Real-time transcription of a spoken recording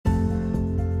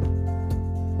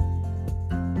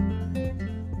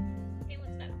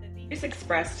views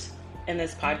expressed in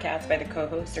this podcast by the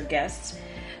co-host or guests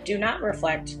do not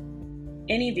reflect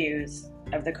any views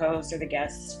of the co-host or the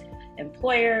guests,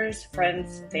 employers,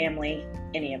 friends, family,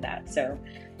 any of that. So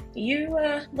you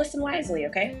listen wisely,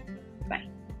 okay? Bye.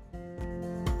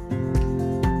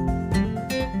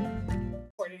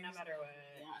 Recording no matter what.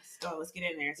 Yes. So let's get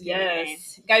in there.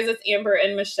 Guys, it's Amber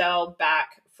and Michelle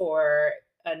back for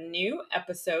a new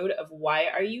episode of Why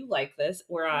Are You Like This?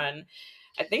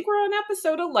 I think we're on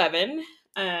episode 11.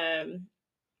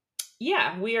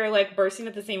 We are like bursting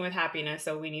at the seam with happiness,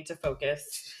 so we need to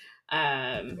focus.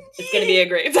 It's going to be a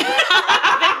great topic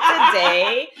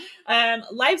today.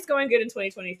 Life's going good in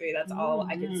 2023. That's all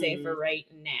I can say for right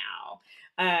now.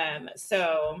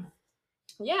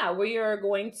 We are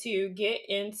going to get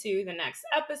into the next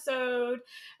episode.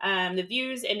 The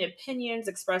views and opinions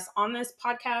expressed on this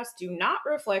podcast do not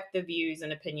reflect the views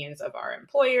and opinions of our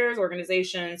employers,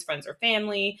 organizations, friends, or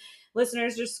family.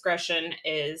 Listeners' discretion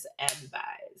is advised.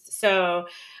 So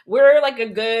we're like a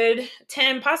good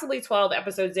 10, possibly 12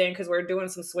 episodes in because we're doing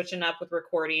some switching up with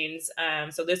recordings.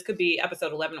 So this could be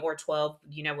episode 11 or 12.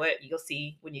 You know what? You'll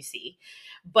see when you see.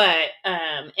 But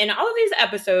in all of these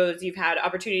episodes, you've had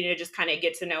opportunity to just kind of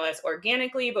get to know us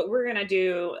organically. But we're going to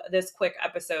do this quick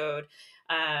episode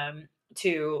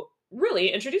to really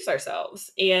introduce ourselves.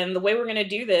 And the way we're going to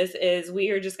do this is we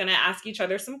are just going to ask each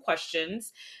other some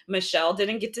questions. Michelle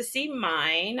didn't get to see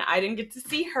mine. I didn't get to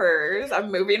see hers. I'm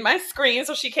moving my screen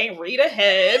so she can't read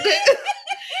ahead.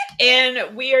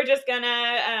 And we are just gonna,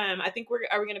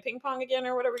 are we gonna ping pong again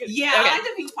or whatever? Yeah, okay. I like the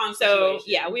ping pong situation. So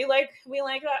yeah, we like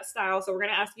that style. So we're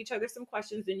gonna ask each other some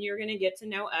questions, and you're gonna get to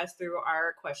know us through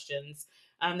our questions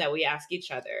that we ask each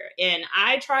other. And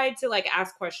I tried to like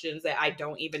ask questions that I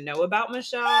don't even know about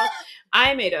Michelle.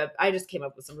 I just came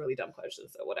up with some really dumb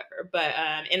questions, so whatever. But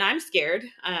and I'm scared.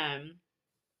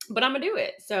 But I'm gonna do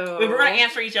it. So we're gonna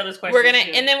answer each other's questions.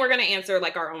 And then we're gonna answer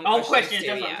like our own questions.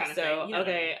 Too. Yeah. So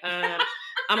okay.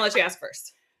 I'm gonna let you ask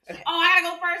first. Okay. Oh, I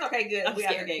gotta go first? Okay, good.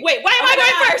 Wait, why am I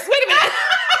going first? Wait a minute.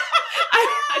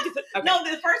 Okay. No,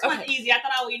 the first one's easy. I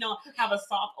thought I would, have a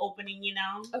soft opening,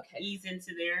 Okay. Ease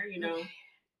into there, Okay. All right.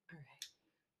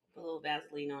 Put a little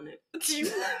Vaseline on it.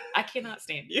 I cannot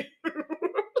stand you.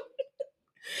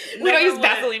 We don't use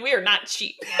Vaseline. We are not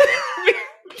cheap.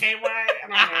 Okay,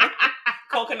 right?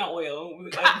 Coconut oil.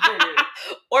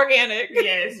 Organic.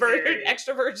 Yes.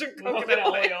 Extra virgin coconut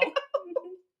oil.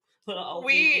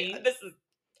 This is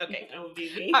okay.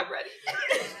 OVB. I'm ready.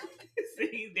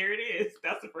 See, there it is.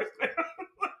 That's the first one.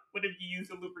 What if you use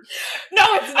a lubricant? No,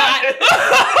 it's not.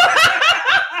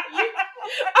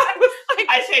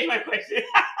 I changed my question.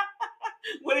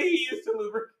 What do you use to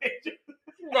lubricate?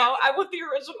 No, I want the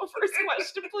original first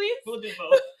question, please. We'll do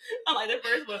both. I like the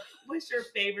first one. What's your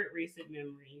favorite recent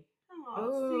memory?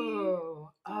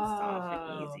 Oh,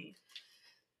 soft and easy.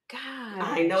 God,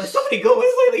 I know so many good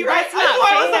ones lately, right? That's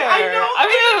not fair. I know.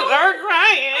 I'm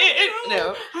crying.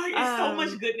 No, there's so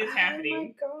much goodness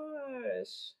happening. Oh my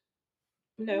gosh.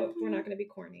 No, we're not going to be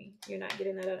corny. You're not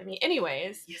getting that out of me.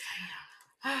 Anyways. Yes,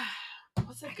 I know.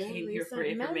 What's a good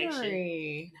recent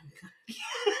memory?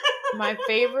 My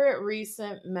favorite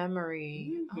recent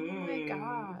memory. Oh my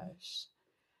gosh.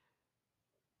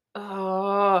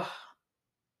 Oh.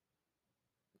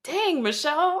 Dang,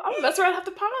 Michelle, I'm mess around. I have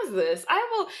to pause this. I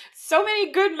have so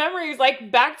many good memories,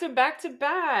 like back to back to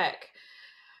back.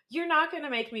 You're not gonna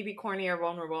make me be corny or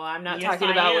vulnerable. I'm not talking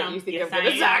about what you think I'm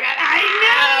gonna talk.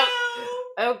 I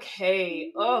know.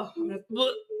 Okay. Oh, I'm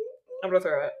gonna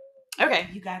throw it. Okay.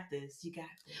 You got this.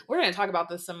 We're gonna talk about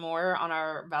this some more on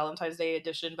our Valentine's Day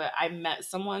edition. But I met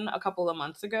someone a couple of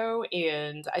months ago,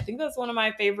 and I think that's one of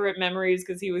my favorite memories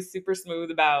because he was super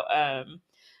smooth about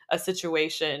a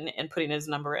situation and putting his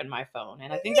number in my phone.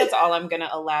 And I think that's all I'm going to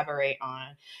elaborate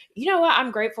on. You know what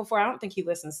I'm grateful for? I don't think he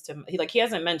listens to, he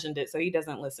hasn't mentioned it, so he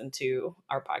doesn't listen to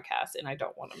our podcast, and I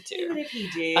don't want him to. Even if he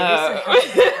did.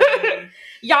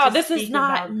 Y'all, this is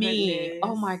not me. Goodness.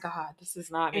 Oh my God, this is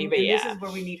not me. But this is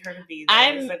where we need her to be.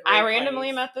 I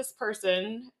randomly met this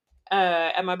person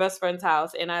at my best friend's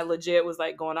house, and I legit was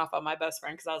like going off on my best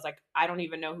friend because I was like, I don't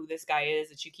even know who this guy is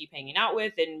that you keep hanging out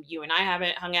with, and you and I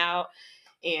haven't hung out.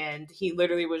 And he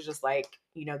literally was just like,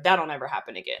 that'll never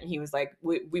happen again. He was like,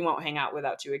 we won't hang out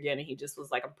without you again. And he just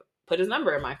was like, put his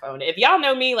number in my phone. If y'all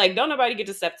know me, like, don't nobody get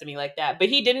to step to me like that. But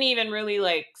he didn't even really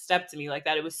like step to me like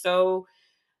that. It was so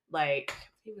like,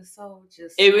 it was so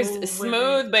just, it was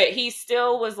smooth, but he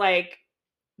still was like,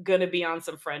 gonna be on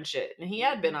some friend shit, and he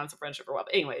had been on some friendship for a while.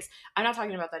 But anyways, I'm not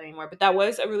talking about that anymore, but that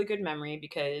was a really good memory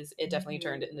because it definitely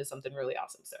turned it into something really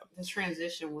awesome. So the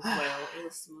transition was it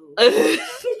was smooth.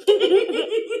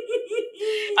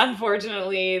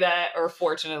 Unfortunately, or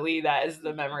fortunately, that is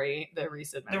the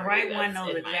recent memory. The right one that's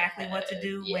knows in my exactly what to head.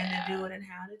 do, when to do Yeah. it, and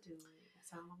how to do it.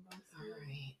 That's all I'm going to say. All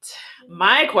right.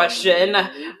 My question,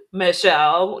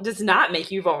 Michelle, does not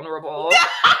make you vulnerable.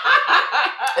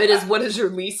 It is, what is your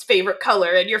least favorite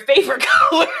color and your favorite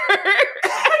color?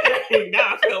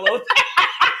 Now I feel a little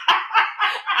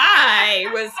I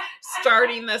was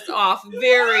starting this off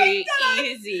very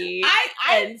easy. I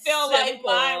and feel like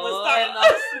mine was starting simple.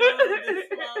 off smooth and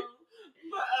slow.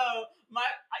 But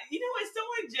you know what?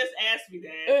 Someone just asked me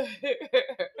that,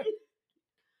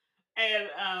 and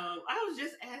I was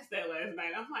just asked that last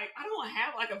night. I'm like, I don't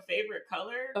have like a favorite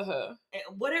color. Uh-huh.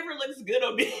 Whatever looks good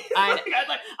on me.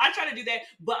 I try to do that,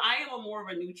 but I am more of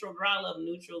a neutral girl. I love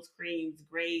neutrals, creams,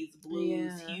 grays,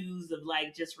 blues, hues of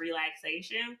like just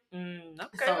relaxation.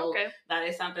 Okay. That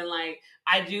is something like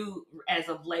I do as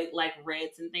of late, like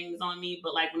reds and things on me.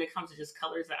 But like when it comes to just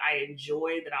colors that I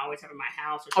enjoy, that I always have in my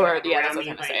house that's what I was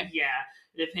gonna say. Yeah,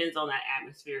 it depends on that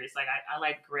atmosphere. It's like I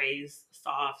like grays,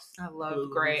 softs. I love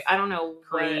blues, gray. I don't know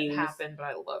creams. what happened, but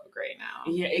I love gray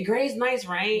now. Yeah, gray's nice,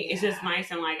 right? Yeah. It's just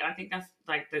nice, and like I think that's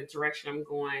like the direction I'm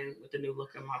going with the new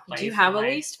look in my place. Do you have a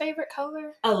like, least favorite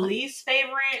color? A least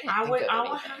favorite? I would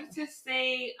anything. have to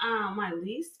say my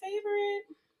least favorite.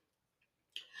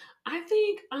 I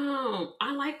think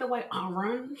I like the way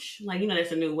orange, like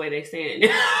that's a new way they say it.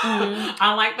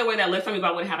 I like the way that looks on me, but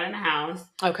I wouldn't have it in the house.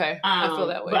 Okay, I feel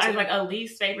that way. But too. I like a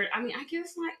least favorite. I mean, I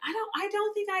guess like I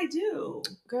don't think I do.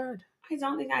 Good. I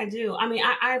don't think I do. I mean,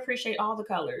 I appreciate all the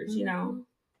colors. You know,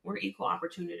 we're equal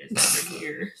opportunists over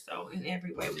here, so in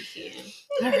every way we can.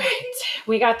 All right,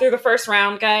 we got through the first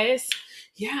round, guys.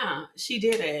 Yeah, she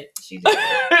did it. She did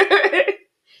it.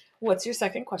 What's your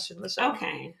second question, Michelle?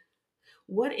 Okay.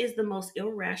 What is the most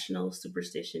irrational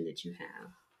superstition that you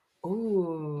have?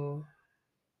 Ooh.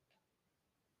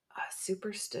 A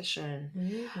superstition.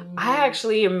 Mm-hmm. I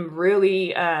actually am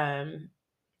really,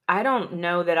 I don't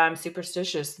know that I'm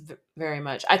superstitious very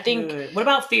much. I think. Good. What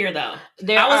about fear, though?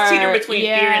 I was teetering between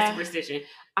fear and superstition.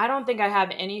 I don't think I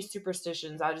have any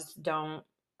superstitions. I just don't,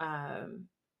 I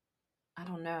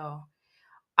don't know.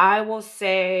 I will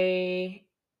say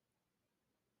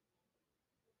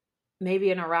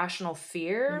maybe an irrational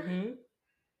fear. Mm-hmm.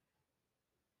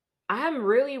 I'm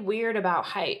really weird about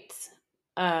heights.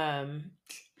 And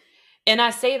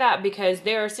I say that because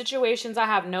there are situations I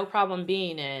have no problem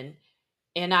being in,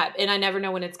 and I never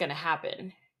know when it's going to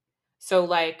happen. So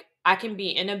like I can be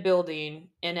in a building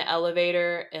in an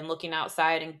elevator and looking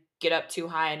outside and get up too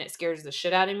high and it scares the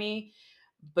shit out of me.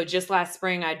 But just last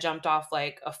spring I jumped off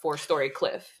like a 4-story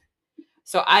cliff.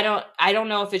 So I don't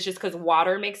know if it's just because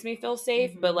water makes me feel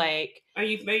safe, but like, are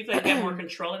you maybe feel like you have more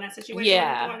control in that situation?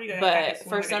 Yeah, but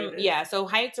for some, so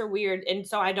heights are weird, and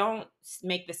so I don't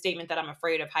make the statement that I'm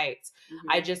afraid of heights.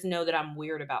 I just know that I'm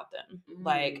weird about them.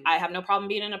 Like I have no problem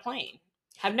being in a plane.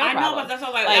 Have no problem. I know, but that's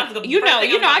like I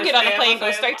get on a plane,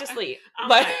 go straight to sleep.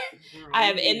 But I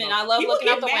have, and then I love looking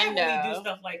out the window. When we do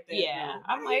stuff like that. Yeah,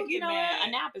 I'm like, you know what? A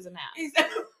nap is a nap.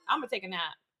 I'm gonna take a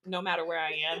nap. No matter where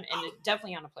I am, and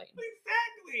definitely on a plane.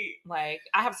 Exactly. Like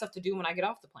I have stuff to do when I get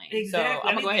off the plane. Exactly. So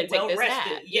I'm gonna go ahead and take this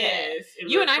nap. Yes.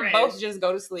 You and I both just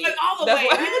go to sleep. Like all the way.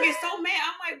 People get so mad.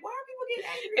 I'm like, why are people getting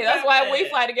angry? Yeah, that's why we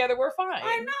fly together. We're fine.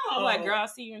 I know. I'm like, girl, I'll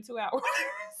see you in 2 hours.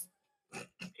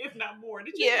 If not more.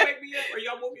 Did you wake me up or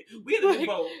y'all woke me? We had to do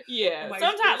both. Yeah. Like,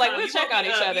 sometimes like we'll check on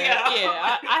each other.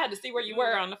 Yeah. I had to see where you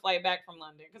were on the flight back from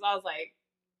London because I was like,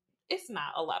 it's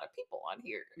not a lot of people on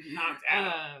here.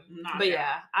 But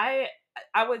yeah,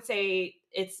 I would say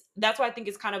that's why I think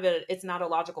it's kind of it's not a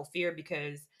logical fear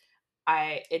because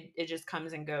it just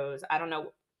comes and goes. I don't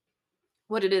know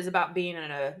what it is about being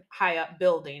in a high up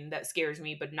building that scares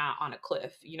me, but not on a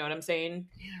cliff. You know what I'm saying?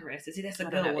 Interesting. See, that's a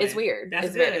good one. It's weird.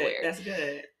 It's very weird. That's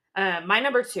good. My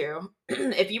number 2,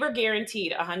 if you were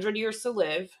guaranteed 100 years to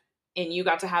live and you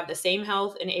got to have the same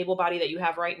health and able body that you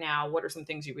have right now, what are some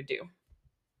things you would do?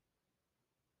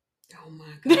 Oh my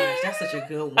gosh, that's such a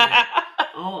good one.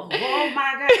 Oh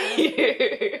my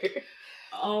gosh.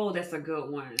 Oh, that's a good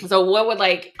one. So what would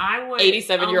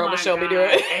 87-year-old Michelle be doing?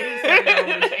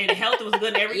 87-year-old and health was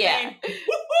good and everything. Yeah.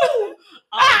 Woo-hoo!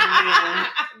 Oh,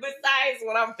 besides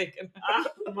what I'm thinking. I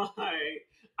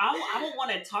would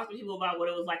want to talk to people about what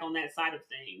it was like on that side of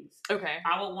things. Okay.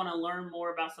 I would want to learn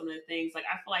more about some of the things. Like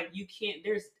I feel like you can't.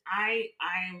 I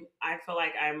feel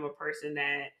like I'm a person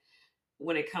that,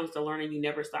 when it comes to learning, you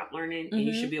never stop learning, and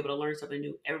you should be able to learn something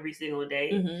new every single day.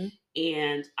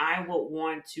 And I would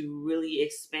want to really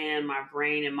expand my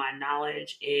brain and my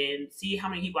knowledge and see how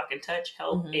many people I can touch,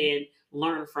 help, and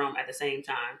learn from at the same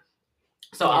time.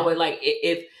 So I would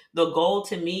if the goal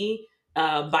to me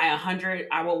by 100,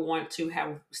 I would want to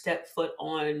have stepped foot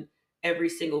on every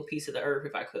single piece of the earth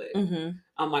if I could.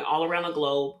 I'm like all around the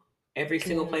globe, every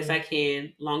single place I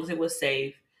can, long as it was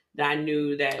safe. That I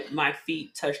knew that my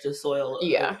feet touched the soil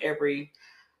of every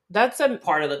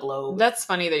part of the globe. That's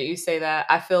funny that you say that.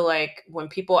 I feel like when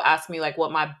people ask me like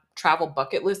what my travel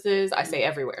bucket list is, I say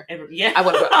everywhere. Yeah, I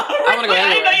want to go. I want to go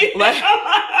everywhere.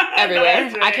 Everywhere.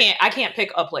 Right. I can't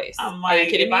pick a place. I'm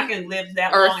like, if I can live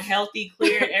that long, healthy,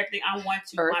 clear, everything, I want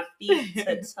my feet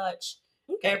to touch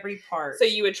every part. So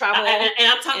you would travel, and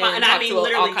I'm talking about, and I mean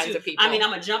literally all kinds of people. I mean, I'm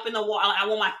gonna jump in the water. I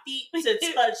want my feet to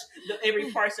touch every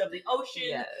part of the ocean.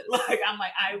 Yes. Like I'm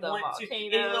like, I want volcanoes. to. Any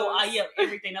little,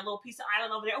 everything. That little piece of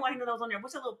island over there. Oh, I didn't know that was on there.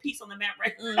 What's that little piece on the map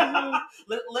right now?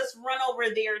 Let's run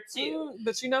over there too.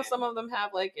 But some of them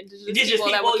have like indigenous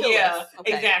people that will kill us.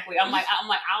 Okay. Exactly. I'm like,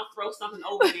 I'll throw something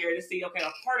over there to see. Okay,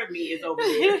 a part of me is over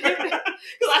there because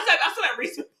I saw that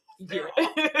recently.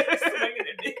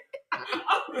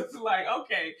 I was like,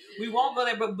 okay, we won't go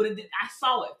there, but I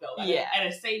saw it though, at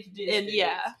a safe distance,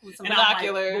 with some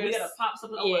binoculars. Like, we gotta pop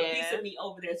something over, a piece of me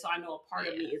over there, so I know a part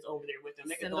of me is over there with them.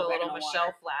 They can go back in the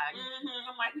Michelle flag.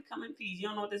 I'm like, we come in peace. You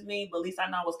don't know what this means, but at least I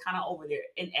know I was kind of over there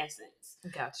in essence.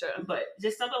 Gotcha. But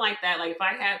just something like that. Like if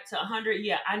I had to 100,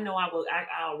 I know I will.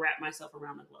 I'll wrap myself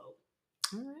around the globe.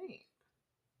 All right,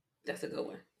 that's a good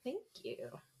one. Thank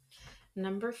you.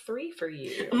 Number 3 for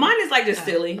you. Mine is like just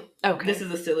silly. Okay. This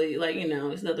is a silly, like,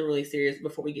 it's nothing really serious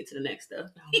before we get to the next stuff.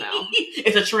 Oh, no.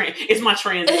 It's a trend. It's my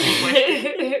transition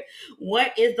question.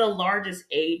 What is the largest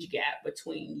age gap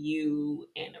between you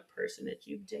and a person that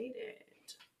you've dated?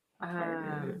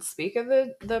 Speak of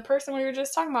the person we were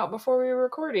just talking about before we were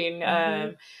recording.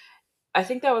 I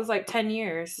think that was like 10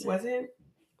 years. Was it?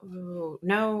 Ooh,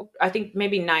 no, I think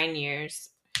maybe 9 years.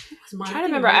 I'm trying to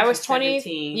remember. I was 20.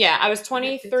 17. Yeah, I was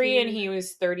 23 and he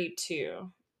was 32.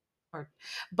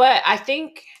 But I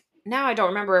think now I don't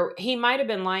remember. He might have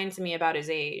been lying to me about his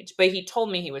age, but he told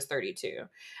me he was 32.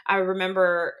 I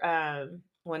remember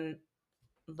when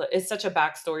it's such a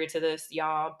backstory to this,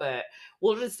 y'all. But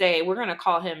we'll just say we're gonna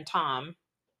call him Tom.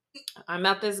 I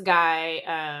met this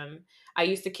guy. I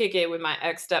used to kick it with my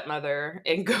ex-stepmother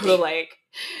and go to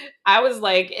I was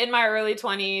like in my early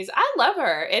 20s. I love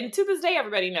her. And to this day,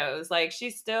 everybody knows, like,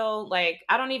 she's still like,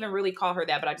 I don't even really call her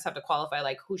that, but I just have to qualify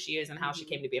like who she is and how she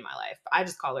came to be in my life. I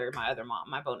just call her my other mom,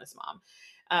 my bonus mom.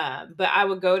 But I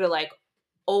would go to like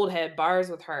old head bars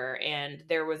with her. And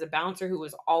there was a bouncer who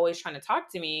was always trying to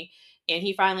talk to me. And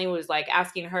he finally was like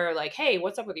asking her like, hey,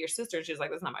 what's up with your sister? And she was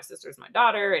like, that's not my sister, it's my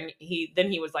daughter. And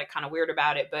he was like kind of weird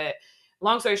about it. But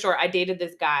long story short, I dated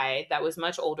this guy that was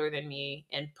much older than me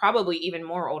and probably even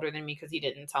more older than me because he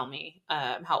didn't tell me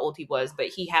how old he was, but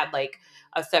he had like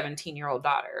a 17-year-old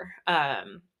daughter.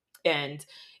 And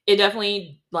it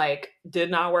definitely like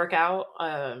did not work out.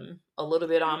 A little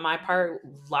bit on my part,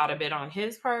 a lot of it on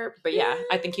his part. But yeah,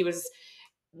 I think he was,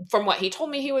 from what he told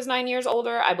me, he was 9 years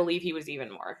older. I believe he was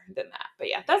even more than that. But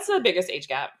yeah, that's the biggest age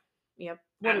gap. Yep.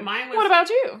 Mine was what about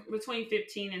you? Between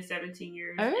 15 and 17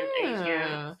 years age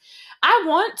gap. I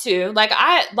want to.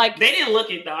 They didn't look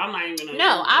it though. I'm not even gonna.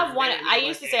 No, I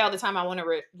used to say all the time I want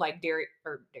to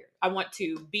I want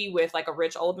to be with like a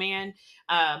rich old man.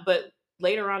 But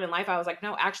later on in life I was like,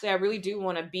 no, actually I really do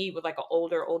want to be with like an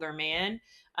older man.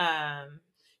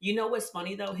 You know what's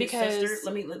funny though? His sister.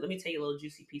 Let me tell you a little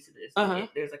juicy piece of this.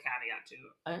 There's a caveat to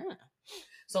it.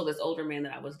 So this older man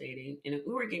that I was dating, and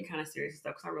we were getting kind of serious and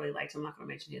stuff because I really liked him. I'm not going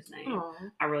to mention his name. Aww.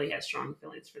 I really had strong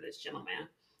feelings for this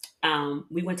gentleman.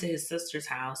 We went to his sister's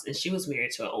house, and she was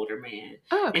married to an older man.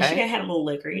 Oh, okay. And she had a little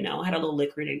liquor, had a little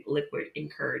liquid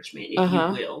encouragement, if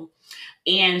you will.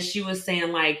 And she was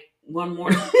saying like one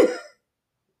more.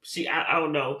 I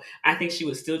don't know. I think she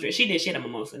was still drinking. She did. She had a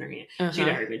mimosa in her hand. She had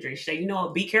already been drinking. She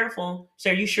said, be careful. She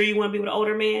said, are you sure you want to be with an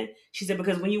older man? She said,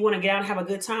 because when you want to get out and have a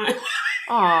good time.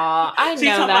 Aw, I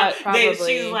know that probably.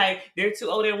 She's like, they're too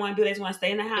old. They want to do. They just want to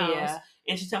stay in the house. Yeah.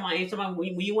 And she's talking about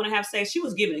when you want to have sex. She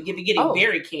was getting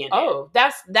very candid. Oh,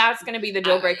 that's going to be the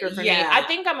deal breaker for me. I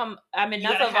think I'm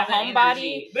enough of a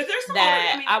homebody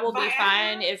that I will be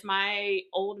fine if my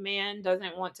old man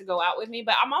doesn't want to go out with me.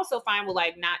 But I'm also fine with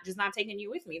like not taking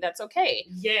you with me. That's okay.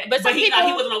 Yeah, but he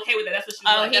wasn't okay with it. That's what she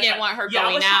was like. He didn't want her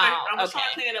going out. I was trying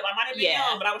to clean it up. I might have been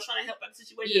young, but I was trying to help out the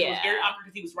situation. It was very awkward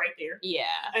because he was right there. Yeah,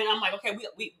 and I'm like, okay,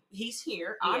 he's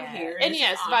here. I'm here. And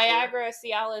yes, Viagra,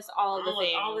 Cialis, all of the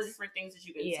things. All the different things things that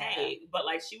you can take, but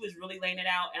like she was really laying it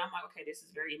out, and I'm like, okay, this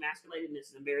is very emasculating. This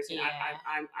is embarrassing.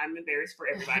 I'm embarrassed for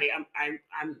everybody.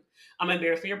 I'm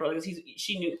embarrassed for your brother because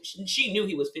she knew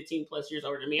he was 15 plus years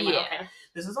older than me. I'm like, okay,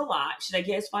 this is a lot. She's like,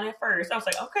 yeah, it's fun at first. I was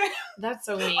like, okay, that's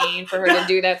so mean for her to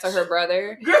do that to her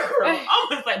brother. Girl, I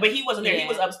was like, but he wasn't there. He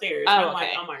was upstairs. Oh, I'm like,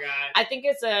 oh my god. I think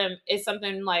it's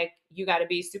something like you got to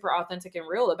be super authentic and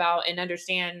real about, and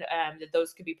understand that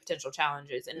those could be potential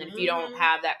challenges. And if you don't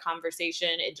have that conversation,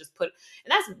 it just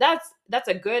and that's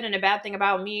a good and a bad thing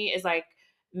about me is like,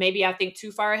 maybe I think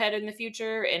too far ahead in the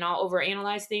future and I'll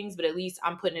overanalyze things, but at least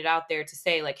I'm putting it out there to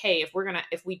say like, hey,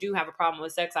 if we do have a problem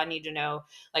with sex, I need to know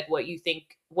like what you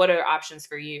think, what are options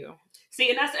for you. See,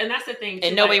 and that's the thing too.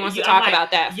 And nobody wants to talk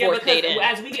about that. Yeah, because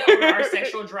as we get older, our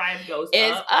sexual drive goes up.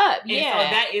 It's up. And so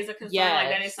that is a concern. Like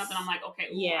that is something I'm like, okay,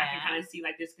 I can kind of see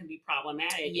like this can be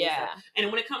problematic. Yeah.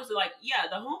 And when it comes to like,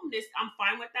 the homeless, I'm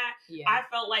fine with that. Yeah. I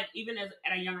felt like even at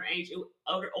a younger age,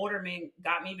 older men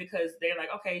got me because they're like,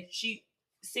 okay, she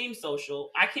seems social.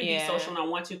 I can be social when I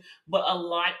want to, but a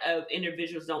lot of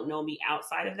individuals don't know me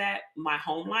outside of that, my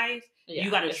home life. You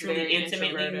got to truly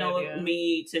intimately know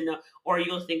me to know, or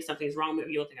you'll think something's wrong with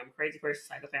me. You'll think I'm a crazy person,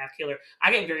 psychopath, killer.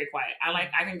 I get very quiet.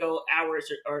 I can go hours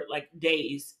or like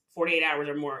days, 48 hours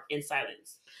or more in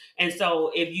silence. And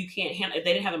so if you can't handle, if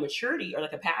they didn't have a maturity or the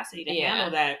capacity to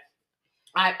handle that,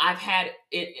 I've had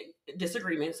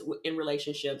disagreements in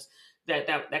relationships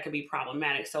that could be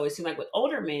problematic. So it seemed like with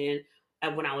older men,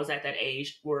 when I was at that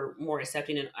age, were more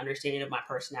accepting and understanding of my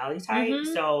personality type.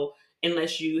 Mm-hmm. So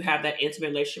unless you have that intimate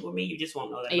relationship with me, you just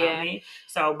won't know that about me.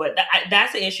 So, but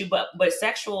that's the issue. But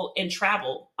sexual and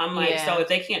travel, I'm like, so if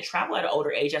they can't travel at an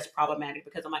older age, that's problematic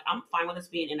because I'm like, I'm fine with us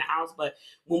being in the house, but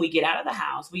when we get out of the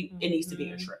house, it needs to be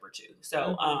a trip or two.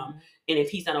 So, and if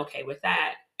he's not okay with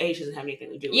that, age doesn't have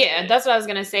anything to do with it. Yeah, that's what I was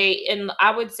gonna say, and I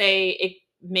would say it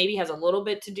maybe has a little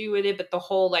bit to do with it, but the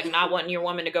whole like not wanting your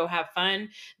woman to go have fun,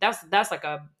 that's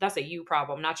a you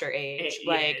problem, not your age.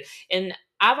 And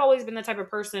I've always been the type of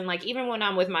person, like even when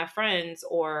I'm with my friends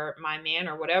or my man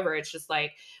or whatever, it's just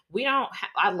like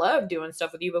I love doing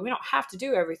stuff with you, but we don't have to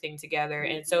do everything together.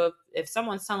 Mm-hmm. And so if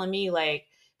someone's telling me like,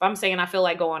 if I'm saying I feel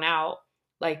like going out,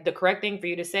 like the correct thing for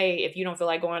you to say if you don't feel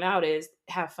like going out is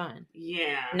have fun.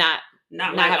 Yeah. Not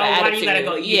like, have an attitude. Why do you gotta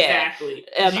go? Exactly.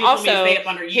 Also, stay up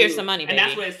under you. Here's some money, baby. And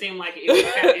that's what it seemed like.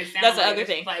 It that's the other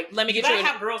thing. Like, let me get you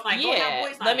have girls like, go have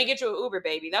boys night. Let me get you an Uber,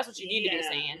 baby. That's what you need to be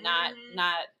saying. Not.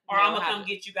 Or I'm gonna come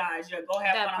get you guys. Go have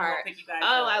fun. I'm gonna pick you guys up.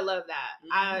 I love that.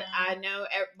 Mm-hmm. I know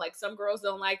like some girls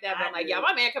don't like that, but I'm like,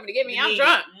 my man coming to get me. I'm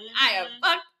drunk. I am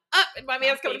fucked up, and my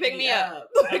man's coming to pick me up.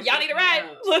 Y'all need a ride.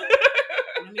 Let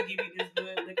me give you this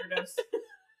good liquor dose.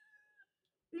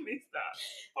 Let me stop.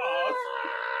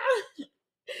 Pause.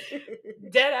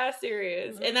 Dead ass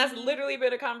serious. And that's literally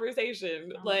been a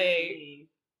conversation.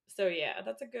 So yeah,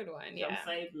 that's a good one. Don't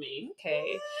save me.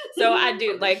 Okay. So I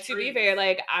do like, to be fair,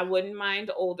 like I wouldn't mind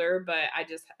older, but I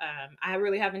just I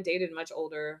really haven't dated much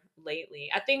older lately.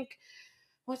 I think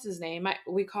what's his name?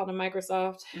 We called him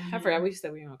Microsoft. Mm-hmm. I forgot. We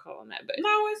said we were gonna call him that, but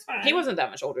no, it's fine. He wasn't that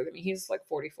much older than me. He's like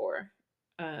 44.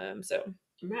 So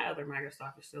my other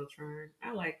Microsoft is still trying.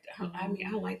 I like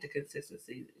the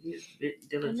consistency. He's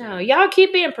diligent. No, y'all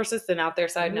keep being persistent out there.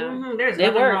 Side note, there's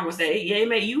nothing wrong with that. Yeah,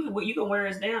 man, you can wear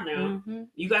us down now. Mm-hmm.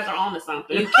 You guys are on to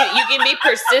something. You can be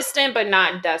persistent, but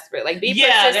not desperate. Like be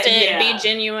persistent, be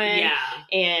genuine,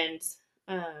 and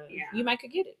you might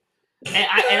could get it. And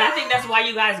I think that's why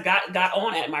you guys got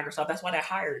on at Microsoft. That's why they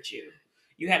hired you.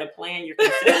 You had a plan. You're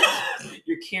consistent.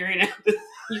 You're carrying out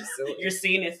you're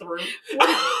seeing it through.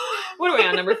 What are we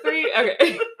on, number 3?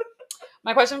 Okay.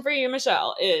 My question for you,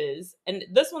 Michelle, is, and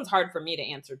this one's hard for me to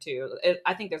answer too.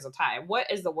 I think there's a tie. What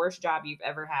is the worst job you've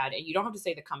ever had? And you don't have to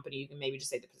say the company. You can maybe just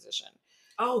say the position.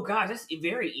 Oh God, that's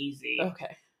very easy.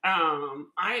 Okay.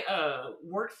 I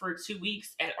worked for 2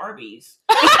 weeks at Arby's.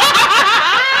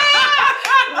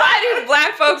 Why do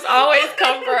Black folks always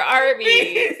come for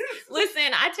Arby's?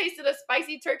 Listen, I tasted a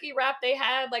spicy turkey wrap they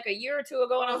had like a year or 2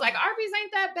 ago, and I was like, Arby's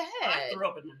ain't that bad. I threw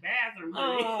up in the bathroom.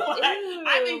 Oh,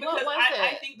 I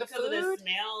think because of the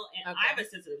smell, and I have a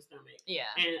sensitive stomach. Yeah,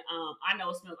 and I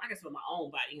know smells. I can smell my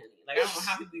own body, honey. Like I don't know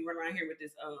how people run around here with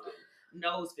this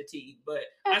nose fatigue, but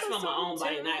I smell my own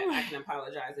body, and I can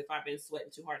apologize if I've been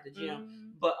sweating too hard at the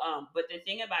gym. But the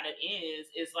thing about it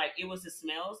is like it was the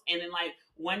smells, and then like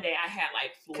one day I had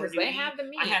like floor Because duty. they have the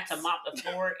meats. I had to mop the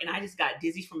floor, and I just got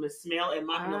dizzy from the smell and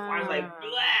mopping the floor. I was like,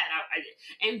 blah.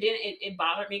 And then it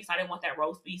bothered me because I didn't want that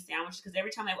roast beef sandwich, because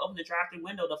every time I opened the drive-through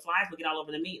window, the flies would get all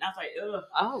over the meat. And I was like, ugh.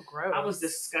 Oh, gross. I was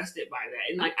disgusted by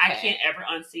that. And like, I can't ever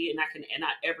unsee it, and I can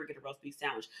not ever get a roast beef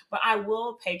sandwich. But I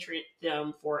will patron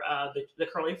them for the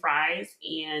curly fries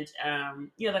and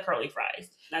the curly fries.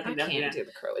 I can't do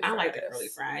the curly fries. I like the curly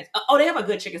fries. Oh, they have a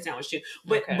good chicken sandwich too.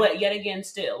 But yet again,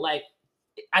 still, like,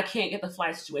 I can't get the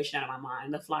fly situation out of my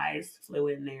mind. The flies flew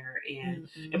in there, and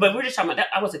but we're just talking about that.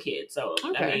 I was a kid, so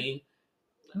I mean.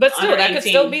 But still, that could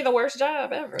still be the worst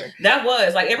job ever. That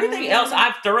was like everything else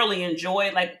I've thoroughly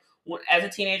enjoyed. Like, as a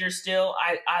teenager, still,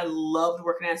 I loved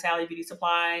working at Sally Beauty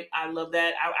Supply. I love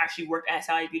that. I actually worked at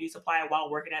Sally Beauty Supply while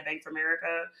working at Bank of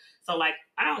America. So, like,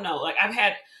 I don't know. Like, I've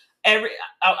had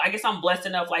I guess I'm blessed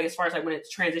enough, like, as far as like when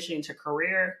it's transitioning to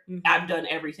career, I've done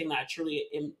everything that I truly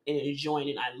am enjoying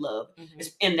and I love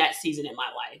in that season in my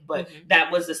life. But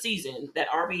that was the season that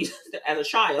Arby's, as a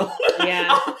child,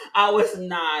 I was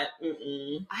not.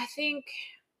 I think,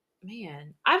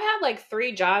 man, I've had like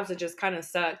 3 jobs that just kind of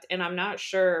sucked, and I'm not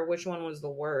sure which one was the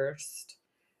worst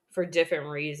for different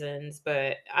reasons.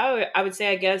 But I would say,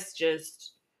 I guess,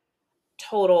 just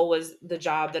total was the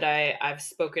job that I've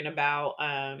spoken about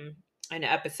in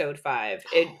episode 5.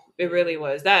 It really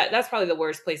was. That's probably the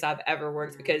worst place I've ever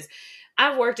worked, because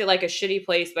I've worked at like a shitty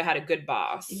place but had a good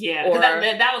boss. Yeah. Or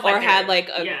that was like, or had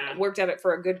like worked at it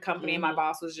for a good company and my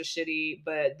boss was just shitty.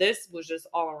 But this was just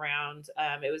all around.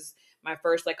 It was my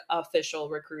first like official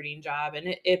recruiting job,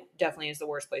 and it definitely is the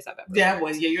worst place I've ever worked. That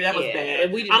was bad.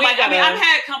 I've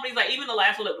had companies, like even the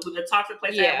last one with the toxic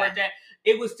place that I worked at,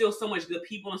 it was still so much good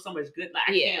people and so much good. Like,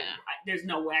 there's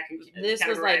no way I can. This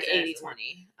was like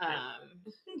 80-20. I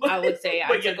would say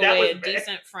I took away a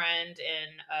decent friend,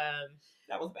 and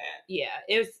that was bad. Yeah,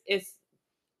 it's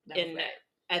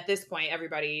at this point,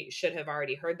 everybody should have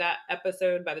already heard that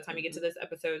episode by the time you get to this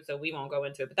episode, so we won't go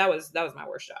into it. But that was my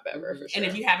worst job ever, for sure.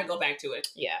 And if you haven't, go back to it.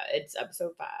 Yeah, it's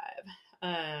episode 5.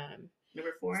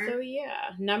 Number 4. So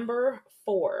yeah, number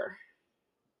 4.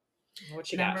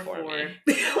 What you got for me? Why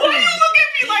do you look at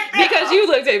me like that? Because you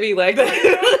looked at me like that.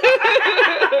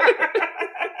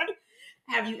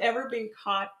 Have you ever been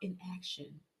caught in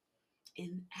action?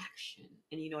 And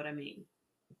you know what I mean?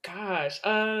 Gosh,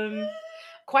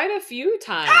 quite a few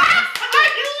times. I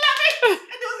love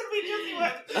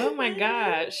it. Oh my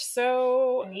gosh.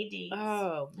 So,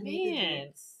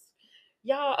 man.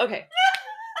 Y'all, okay.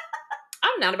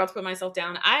 I'm not about to put myself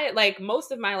down. I, like,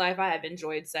 most of my life I have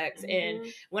enjoyed sex, and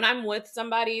when I'm with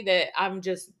somebody that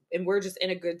we're just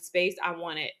in a good space, I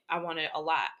want it a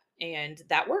lot. And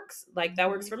that works. Like, that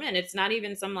works for men. It's not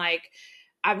even some, like,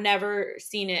 I've never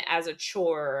seen it as a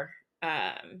chore.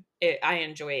 I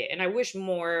enjoy it, and I wish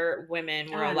more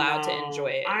women were allowed to enjoy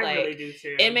it. I really do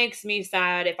too. It makes me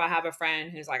sad if I have a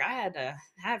friend who's like, I had to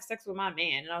have sex with my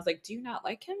man, and I was like, do you not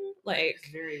like him? Like, it's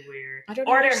very weird. I don't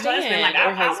or understand. Their husband. Like, I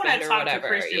want to talk to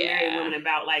Christian married women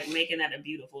about like making that a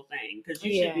beautiful thing, because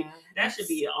should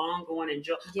be an ongoing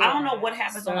enjoy. I don't know what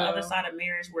happens on the other side of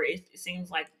marriage where it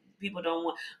seems like people don't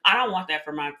want. I don't want that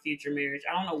for my future marriage.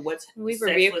 I don't know what's sexless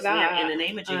in the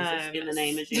name of Jesus. In the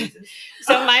name of Jesus.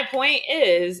 So my point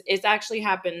is, it's actually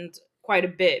happened quite a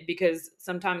bit, because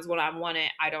sometimes when I want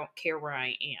it, I don't care where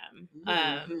I am,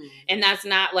 and that's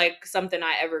not like something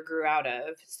I ever grew out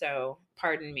of. So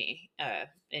pardon me,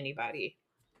 anybody,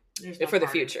 for the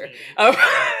future.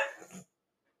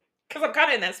 Because I'm kind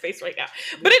of in that space right now.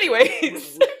 But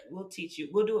anyways, we'll teach you.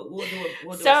 We'll do it. We'll do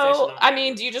a session so, on that. I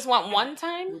mean, do you just want one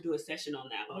time? We'll do a session on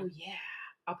that one. Oh, yeah.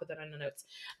 I'll put that on the notes.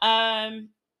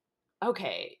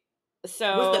 Okay.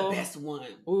 So. What's the best one?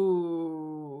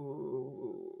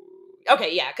 Ooh.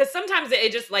 Okay, yeah. Because sometimes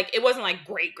it just, like, it wasn't, like,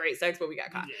 great sex, but we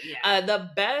got caught. Yeah. The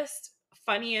best,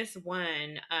 funniest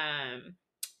one,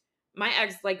 my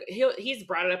ex, like, he's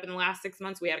brought it up in the last 6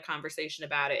 months. We had a conversation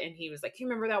about it, and he was like, you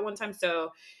remember that one time?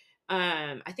 So,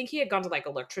 I think he had gone to like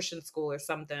electrician school or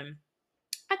something.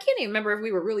 I can't even remember if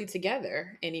we were really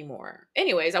together anymore.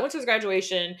 Anyways, I went to his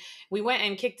graduation. We went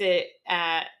and kicked it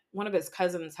at one of his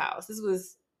cousin's house. This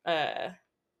was A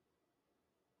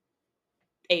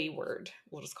word.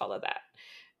 We'll just call it that.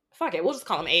 Fuck it. We'll just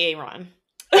call him AA Ron.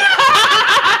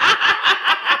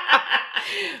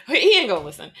 He ain't gonna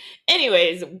listen.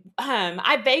 Anyways,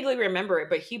 I vaguely remember it,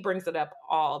 but he brings it up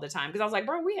all the time, because I was like,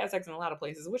 bro, we had sex in a lot of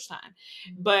places. Which time?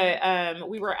 But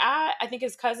we were at, I think,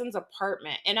 his cousin's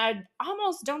apartment, and I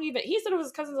almost don't even, he said it was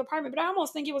his cousin's apartment, but I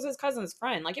almost think it was his cousin's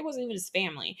friend. Like, it wasn't even his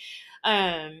family.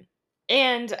 And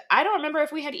I don't remember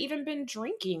if we had even been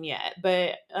drinking yet,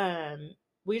 but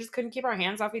we just couldn't keep our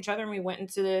hands off each other, and we went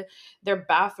into their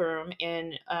bathroom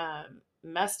and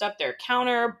messed up their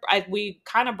counter. We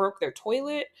kind of broke their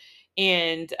toilet,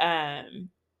 and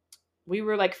we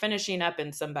were like finishing up,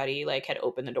 and somebody like had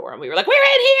opened the door, and we were like, we're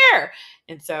in here.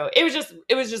 And so it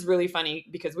was just really funny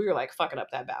because we were like fucking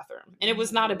up that bathroom, and it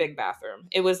was not a big bathroom.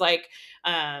 It was like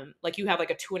you have like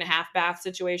a 2.5 bath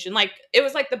situation. Like it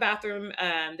was like the bathroom,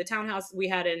 the townhouse we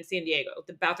had in San Diego,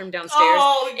 the bathroom downstairs.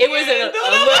 Oh, it was a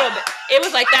little bit, it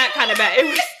was like that kind of bath. It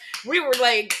was, we were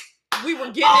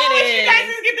getting it in. You guys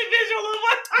just get the visual of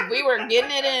what we were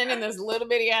getting it in this little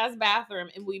bitty ass bathroom,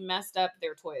 and we messed up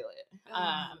their toilet.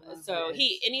 So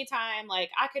anytime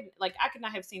I could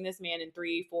not have seen this man in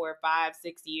 3, 4, 5,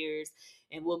 6 years,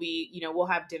 and we'll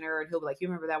have dinner, and he'll be like, you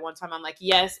remember that one time? I'm like,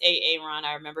 yes, Ron,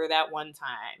 I remember that one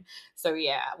time. So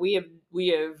yeah, we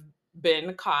have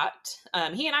been caught.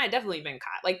 He and I had definitely been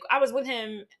caught. Like I was with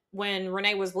him when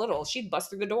Renee was little. She'd bust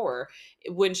through the door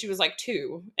when she was like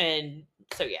 2, and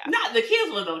so yeah. Not the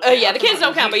kids don't count. Oh yeah, the kids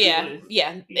don't count, but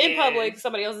yeah, in public,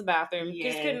 somebody else's bathroom.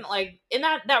 Just couldn't and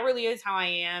that really is how I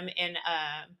am, and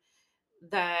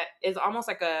that is almost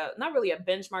like not really a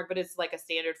benchmark, but it's like a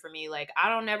standard for me. Like I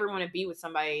don't ever want to be with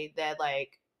somebody that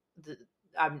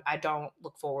I don't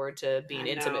look forward to being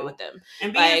intimate with them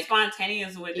and being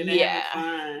spontaneous with them. Yeah,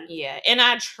 fun. Yeah, and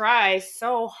I try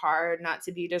so hard not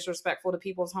to be disrespectful to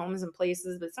people's homes and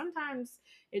places, but sometimes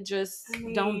it just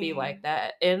don't be like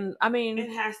that. And I mean,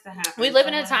 it has to happen. We live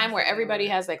in a time where everybody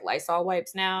has like Lysol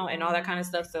wipes now and all that kind of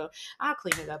stuff, so I'll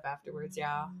clean it up afterwards,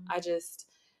 y'all. I just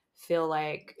feel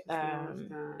like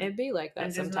it'd be like that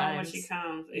and sometimes. Know when she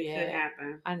comes, it could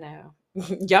happen. I know.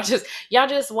 y'all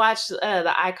just watch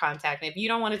the eye contact. And if you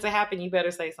don't want it to happen, you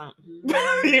better say something. You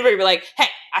better be like, hey,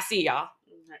 I see y'all.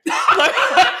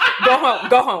 Go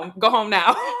home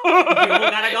now. You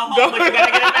don't gotta go home, but you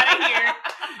gotta get up out of here.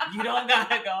 You don't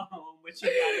gotta go home, but you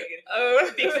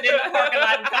gotta fix it in the parking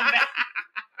lot and come back.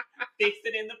 Fix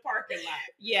it in the parking lot.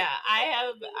 Yeah,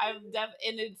 I've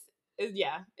and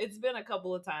it's been a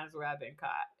couple of times where I've been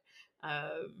caught.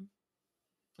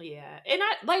 Yeah, and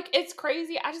it's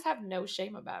crazy. I just have no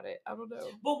shame about it. I don't know.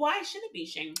 But why should it be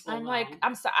shameful? I'm like,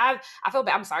 I'm sorry. I feel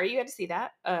bad. I'm sorry you had to see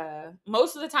that.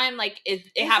 Most of the time, like it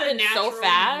happened so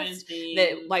fast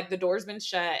that like the door's been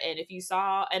shut, and if you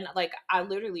saw, and like I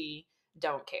literally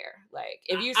don't care. Like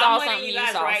if you saw something, you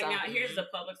saw something. Now, here's the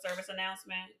public service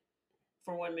announcement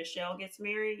for when Michelle gets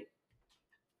married.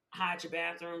 Hide your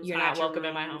bathrooms. You're not welcome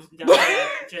in my home.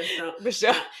 Just don't.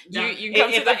 Michelle, you come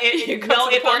to the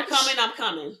if I'm coming, I'm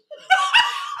coming.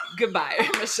 Goodbye,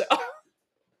 Michelle.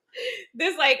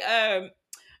 This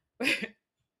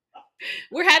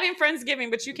we're having Friendsgiving,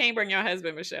 but you can't bring your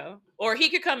husband, Michelle. Or he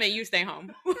could come and you stay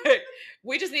home.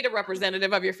 We just need a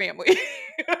representative of your family.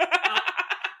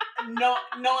 No,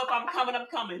 if I'm coming, I'm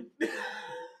coming.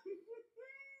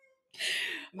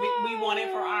 We want it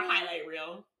for our highlight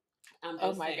reel.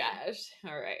 Oh my gosh.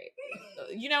 All right.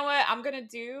 You know what I'm going to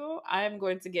do? I'm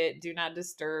going to get do not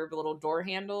disturb little door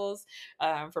handles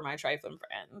for my trifling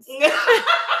friends.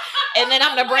 And then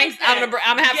I'm going to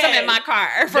have some in my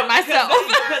car for myself.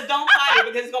 Because don't fight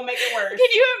it because it's going to make it worse. Can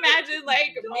you imagine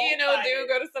me and Odu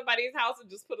go to somebody's house and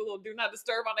just put a little do not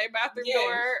disturb on their bathroom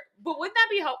door? But wouldn't that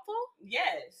be helpful?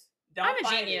 Yes. I'm a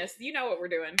genius. You know what we're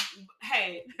doing.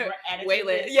 Hey, we're adding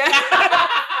Waylet. Yeah.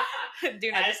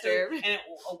 Do not disturb. And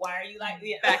why are you like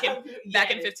back in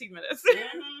 15 minutes?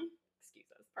 Mm-hmm. Excuse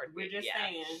us. Pardon me. We're just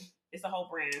saying it's a whole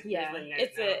brand. Yeah,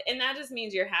 and that just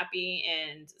means you're happy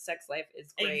and sex life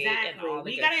is great. Exactly. And all the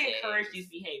we good gotta things. Encourage these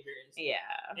behaviors. Yeah,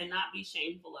 and not be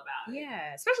shameful about it.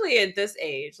 Yeah, especially at this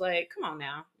age. Like, come on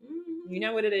now. Mm-hmm. You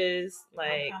know what it is.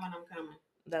 Like, I'm coming.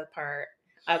 That part.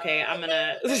 Okay, I'm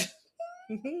gonna.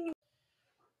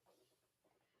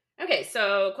 Okay,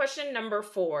 so question number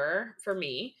 4 for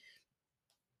me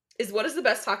is, what is the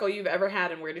best taco you've ever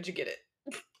had and where did you get it?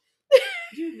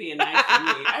 You're being nice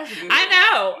to me. I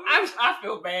know. I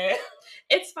feel bad.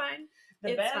 It's fine.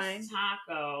 The best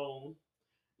taco.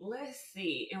 Let's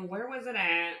see. And where was it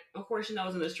at? Of course, it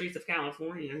was in the streets of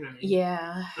California, honey.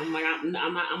 Yeah. I'm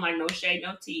like, no shade,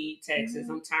 no tea, Texas.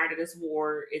 Mm-hmm. I'm tired of this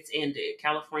war. It's ended.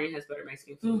 California has better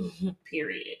Mexican food. Mm-hmm.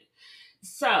 Period.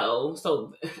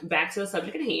 So back to the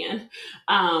subject at hand.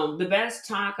 The best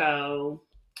taco.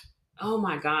 Oh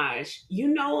my gosh.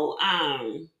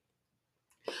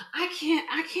 I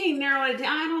can't narrow it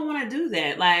down. I don't want to do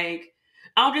that. Like,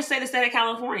 I'll just say the state of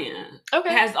California.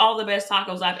 Okay. Has all the best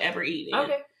tacos I've ever eaten.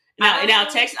 Okay. Now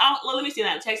Texas. Let me see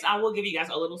that. Texas. I will give you guys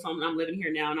a little something. I'm living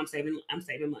here now, and I'm saving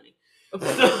money.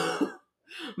 So,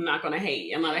 I'm not gonna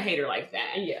hate. I'm not a hater like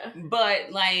that. Yeah.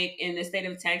 But like in the state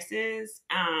of Texas,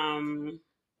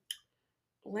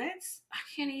 I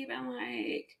can't even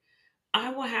like.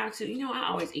 I will have to. I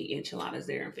always eat enchiladas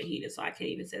there in fajitas, so I can't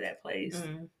even say that place.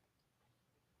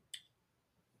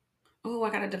 Oh,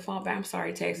 I got to default back. I'm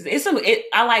sorry, Texas.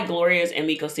 I like Gloria's and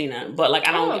Mi Cocina, but like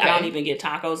I don't even get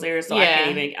tacos there, so I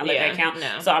can't even let that count.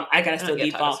 No. So I gotta still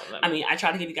default. I mean, I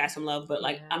try to give you guys some love, but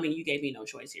like I mean, you gave me no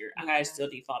choice here. I gotta still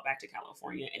default back to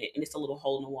California, and it's a little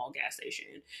hole in the wall gas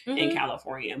station in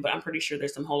California. But I'm pretty sure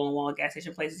there's some hole in the wall gas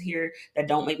station places here that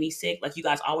don't make me sick. Like you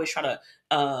guys always try to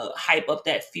hype up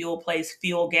that fuel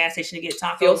gas station to get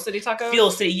tacos. Fuel City tacos. Fuel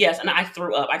City, yes, and I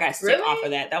threw up. I got sick off of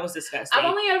that. That was disgusting. I've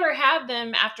only ever had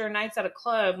them after nights at a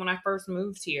club when I first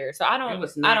moved here, so I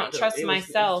don't trust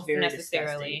myself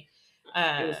necessarily.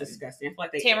 It was disgusting. I feel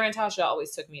like Tamara and Tasha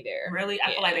always took me there. Really,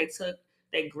 I feel like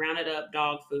they grounded up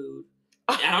dog food.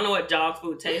 I don't know what dog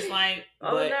food tastes like,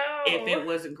 but if it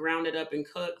was grounded up and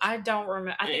cooked, I don't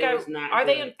remember. I think it was not. Are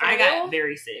they in? I got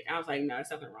very sick. I was like, no, there's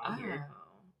something wrong here.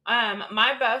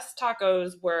 My best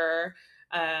tacos were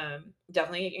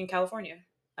definitely in California.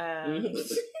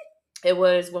 It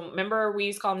was remember we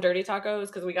used to call them dirty tacos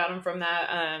because we got them from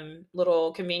that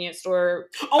little convenience store.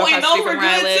 Oh, and those were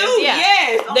good too. Yeah.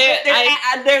 Yes,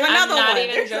 there's another one. I'm not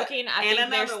even joking. I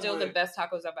think they're still the best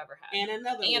tacos I've ever had. And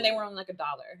another one. And they were only like $1.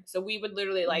 So we would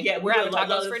literally we're having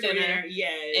tacos for dinner.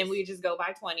 Yes. And we just go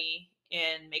buy 20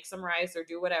 and make some rice or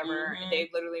do whatever. And they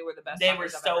literally were the best. They were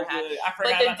so good. I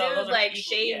forgot about those. But the dude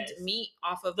shaved meat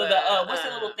off of what's the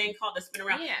little thing called to spin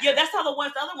around? Yeah, that's how the other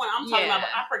one I'm talking about. But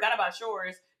I forgot about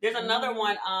yours. There's another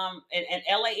one in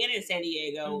LA and in San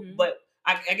Diego, but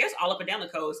I guess all up and down the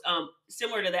coast.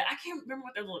 Similar to that. I can't remember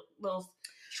what those little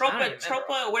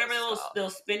tropa, or whatever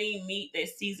those spinning meat, that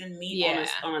seasoned meat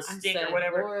on a stick or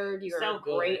whatever. Lord, you're so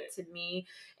great to me.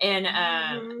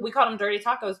 And we called them dirty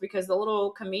tacos because the little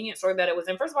convenience store that it was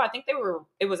in, first of all, I think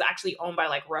it was actually owned by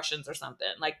like Russians or something.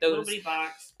 Like those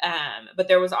box. But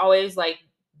there was always like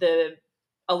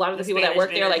a lot of the people that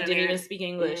worked there like didn't even speak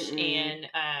English. And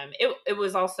it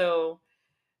was also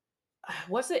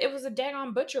it was a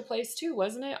daggone butcher place too,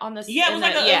 wasn't it? On the it was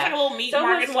like a little meat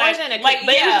market. It was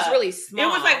it was really small. It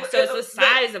was like so it's the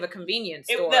size of a convenience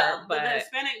store. But the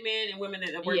Hispanic men and women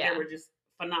that worked there were just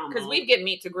phenomenal. Because we'd get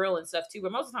meat to grill and stuff too,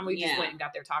 but most of the time we just went and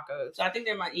got their tacos. So I think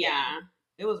it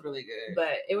was really good.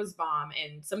 But it was bomb,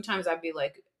 and sometimes I'd be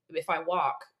like, if I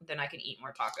walk, then I can eat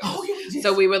more tacos. Oh, yeah,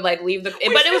 so we would like leave but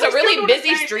it was a really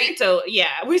busy street. So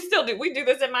we still do. We do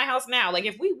this in my house now. Like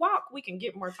if we walk, we can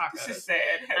get more tacos. This is sad.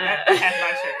 That has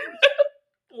my shirt.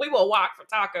 We will walk for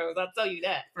tacos. I'll tell you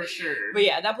that for sure. But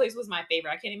yeah, that place was my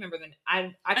favorite. I can't even remember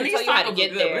I can tell you how to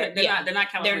get there. They're not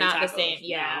California. They're not tacos. the same.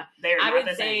 Yeah, no, they're not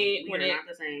the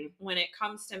same. When it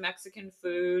comes to Mexican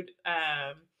food,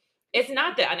 it's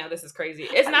not that, I know this is crazy.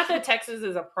 It's not that Texas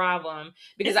is a problem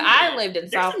because I lived in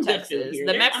South Texas.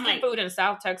 The Mexican food in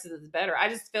South Texas is better. I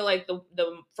just feel like the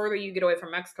further you get away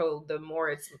from Mexico, the more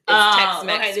it's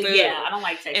Tex-Mex food. Yeah, I don't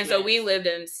like Tex-Mex. And so we lived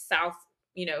in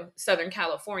Southern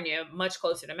California, much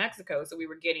closer to Mexico. So we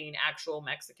were getting actual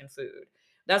Mexican food.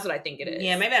 That's what I think it is.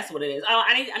 Yeah, maybe that's what it is. Oh,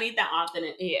 I need that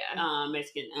authentic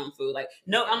Mexican food. Like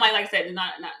no, I'm like I said,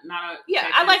 not a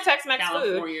Texas, I like Tex-Mex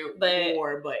California food,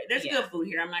 but there's good food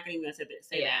here. I'm not gonna even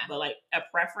say that, but like a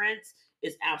preference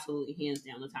is absolutely hands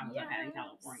down the tacos I've had in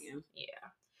California. Yeah.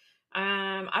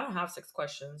 I don't have 6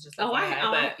 questions. Just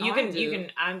you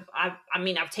can.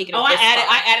 I've taken.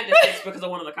 I added the 6 because of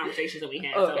one of the conversations that we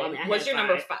had. Okay. So, what's your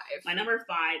number 5? My number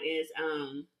 5 is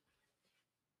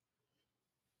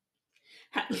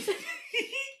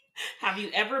Have you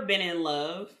ever been in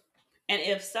love? And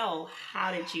if so,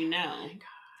 how did you know? Oh my God.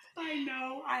 I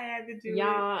know. I had to do it.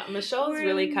 Yeah, Michelle's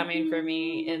really coming for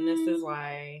me, and this is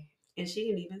why. And she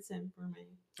didn't even send for me.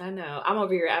 I know. I'm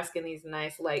over here asking these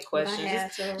nice, light questions.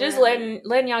 Just letting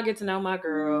y'all get to know my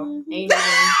girl. Ain't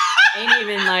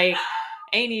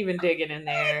even digging in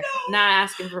there. Not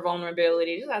asking for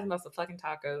vulnerability. Just asking about some fucking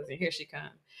tacos, and here she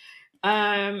come.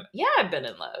 Yeah, I've been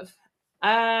in love.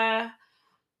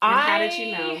 How did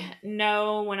you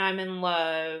know when I'm in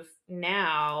love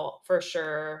now for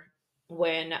sure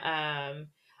when I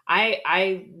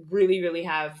really, really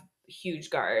have huge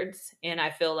guards, and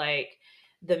I feel like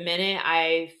the minute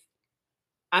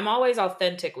I'm always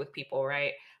authentic with people,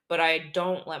 right? But I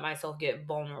don't let myself get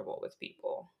vulnerable with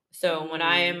people. So when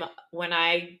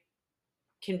I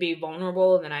can be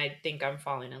vulnerable, then I think I'm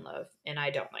falling in love, and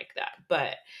I don't like that.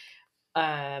 But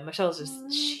Michelle's just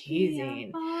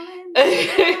cheesing.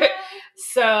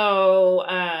 So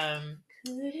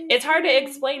it's hard to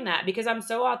explain that because I'm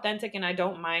so authentic and I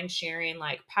don't mind sharing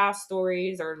like past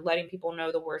stories or letting people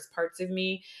know the worst parts of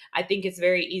me. I think it's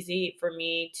very easy for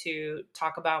me to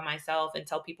talk about myself and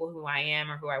tell people who I am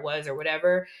or who I was or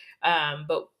whatever.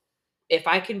 But if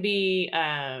I can be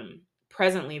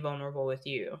presently vulnerable with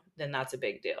you, then that's a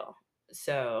big deal.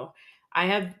 So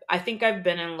I think I've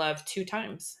been in love 2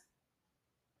 times.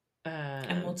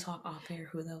 And we'll talk off air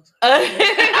who those are.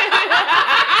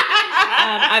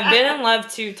 I've been in love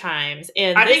 2 times,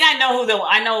 and I think I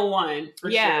know one for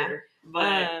sure.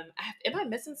 But am I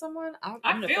missing someone?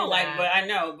 I feel like, but I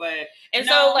know, but and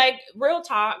no, so like real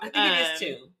talk. I think it is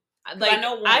 2. Like, I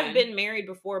know one. I've been married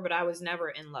before, but I was never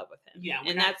in love with him. Yeah,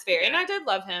 and that's fair. Yeah. And I did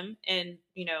love him, and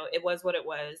it was what it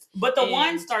was. But the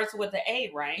one starts with the A,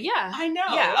 right? Yeah, I know.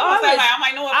 Yeah, I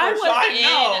might know it for sure.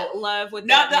 I was in love with.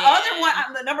 Now the other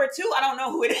one, the number 2, I don't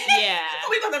know who it is. Yeah, so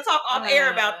we're gonna talk off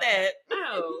air about that.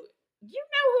 Oh, you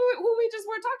know who we just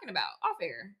were talking about off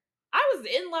air. I was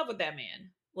in love with that man,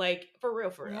 like for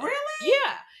real. Really?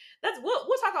 Yeah, we'll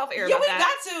talk off air. Yeah, about we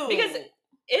that got to because.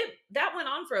 That went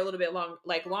on for a little bit longer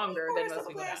than most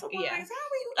people know. Yeah,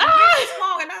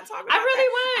 long and not talking about I really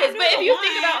was. But if you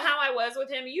think one. about how I was with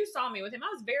him, you saw me with him. I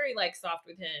was very like soft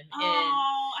with him. And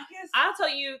I guess I'll tell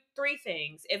you 3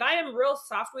 things. If I am real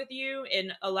soft with you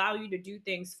and allow you to do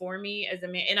things for me as a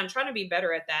man, and I'm trying to be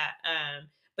better at that.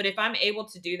 But if I'm able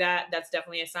to do that, that's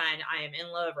definitely a sign I am in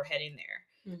love or heading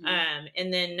there. Mm-hmm.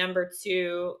 And then number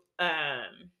 2,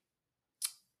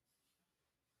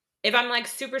 if I'm like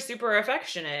super, super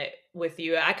affectionate with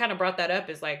you, I kind of brought that up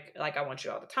as like I want you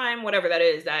all the time, whatever that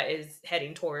is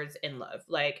heading towards in love.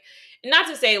 Like, not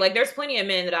to say like there's plenty of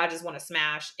men that I just want to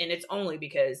smash, and it's only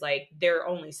because like they're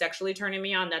only sexually turning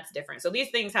me on. That's different. So these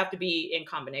things have to be in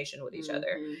combination with each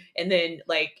other. And then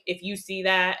like if you see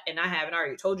that, and I haven't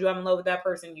already told you I'm in love with that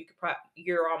person,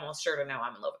 you're almost sure to know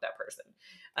I'm in love with that person.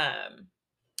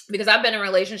 Because I've been in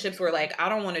relationships where like I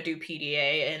don't want to do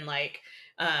PDA and like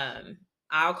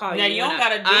I'll call now, you. You don't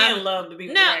gotta be in love to be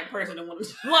with the right person to want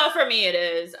to. Well, for me it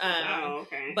is.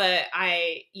 Okay. But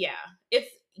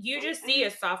you just see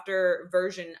a softer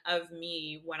version of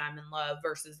me when I'm in love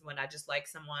versus when I just like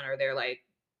someone or they're like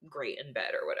great in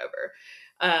bed or whatever.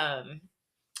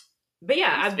 But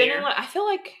yeah, I've been in love. I feel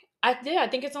like I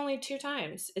think it's only 2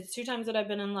 times. It's 2 times that I've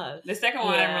been in love. The second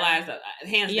one I didn't realize that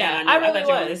hands down. I really thought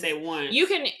you were going to say one. You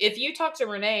can, if you talk to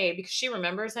Renee because she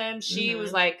remembers him. She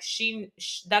was like she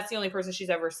that's the only person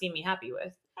she's ever seen me happy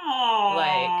with. Oh,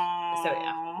 like so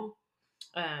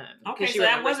yeah. Okay, so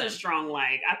that wasn't strong.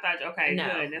 Like I thought. Okay, no,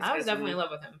 good. I was definitely in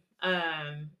love with him.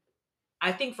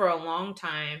 I think for a long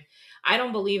time, I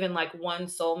don't believe in like one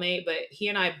soulmate, but he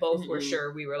and I both were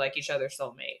sure we were like each other's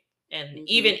soulmate. And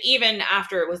even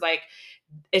after it was like,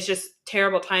 it's just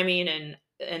terrible timing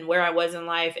and where I was in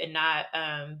life and not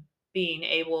being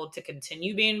able to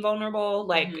continue being vulnerable,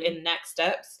 like in next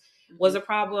steps was a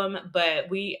problem. But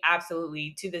we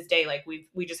absolutely, to this day, like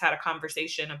we just had a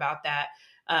conversation about that.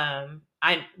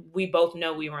 We both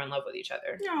know we were in love with each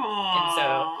other. Aww. And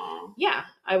so, yeah,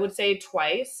 I would say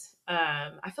twice.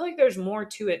 I feel like there's more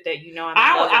to it that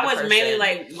I was mainly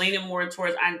like leaning more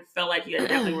towards. I felt like you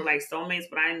definitely were like soulmates,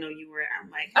 but I didn't know you were. I'm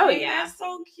like, hey, oh yeah, that's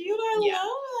so cute. I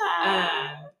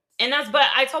love that. But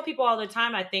I tell people all the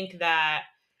time. I think that,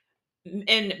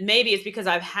 and maybe it's because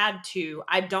I've had to.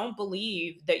 I don't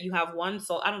believe that you have one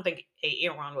soul. I don't think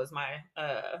Aaron was my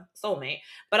soulmate,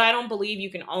 but I don't believe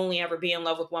you can only ever be in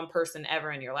love with one person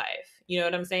ever in your life. You know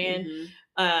what I'm saying?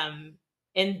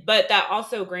 But that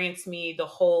also grants me the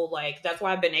whole, like, that's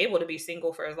why I've been able to be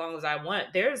single for as long as I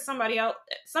want. There's somebody's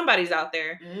out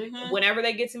there. Whenever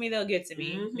they get to me, they'll get to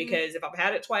me. Because if I've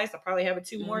had it twice, I'll probably have it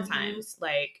 2 more times.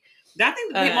 Like, I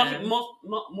think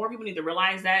more people need to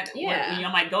realize that. Yeah. You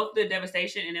know, like, go through the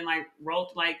devastation and then, like, roll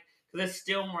to, like, there's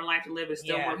still more life to live. There's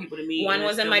still more people to meet. One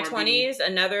was in my 20s.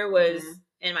 Another was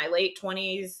in my late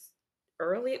 20s.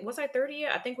 Early, was I 30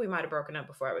 yet? I think we might have broken up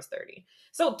before I was 30.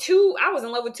 So I was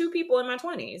in love with 2 people in my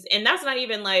 20s. And that's not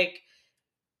even like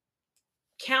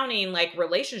counting like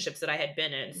relationships that I had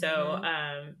been in. So,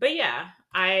 but yeah,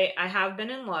 I have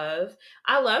been in love.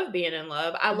 I love being in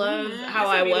love. I love how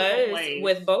I was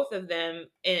with both of them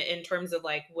in terms of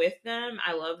like with them.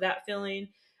 I love that feeling.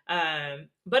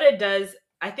 But it does,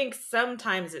 I think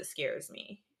sometimes it scares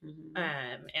me.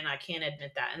 And I can't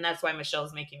admit that, and that's why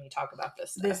Michelle's making me talk about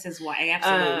this stuff. This is why,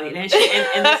 absolutely, and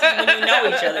this is when you know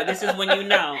each other. This is when you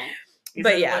know.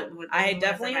 But yeah, I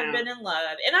definitely have been in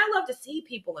love, and I love to see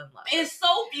people in love. It's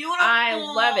so beautiful. I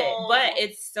love it, but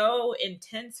it's so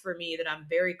intense for me that I'm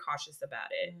very cautious about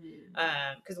it.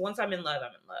 Because once I'm in love, I'm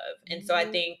in love, and so I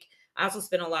think I also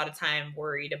spend a lot of time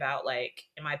worried about like,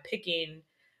 am I picking,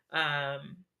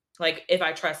 like if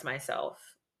I trust myself.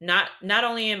 Not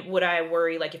only would I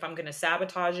worry like if I'm going to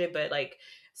sabotage it, but like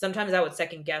sometimes I would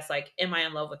second guess, like, am I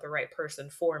in love with the right person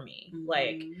for me? Mm-hmm.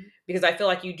 Like, because I feel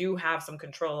like you do have some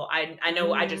control. I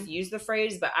know I just use the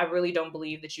phrase, but I really don't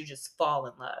believe that you just fall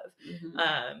in love.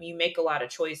 Mm-hmm. You make a lot of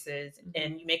choices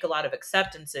and you make a lot of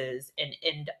acceptances and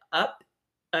end up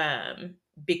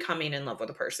becoming in love with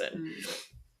a person.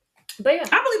 But yeah,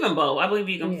 I believe in both. I believe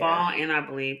you can fall, and I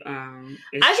believe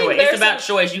it's choice. It's about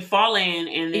choice. You fall in,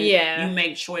 and then you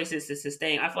make choices to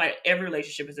sustain. I feel like every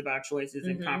relationship is about choices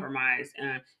and compromise,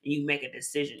 and you make a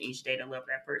decision each day to love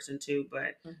that person too.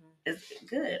 But it's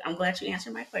good. I'm glad you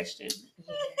answered my question.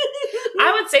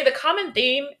 I would say the common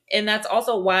theme, and that's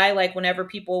also why, like, whenever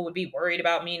people would be worried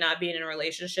about me not being in a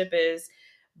relationship, is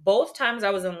both times I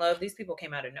was in love, these people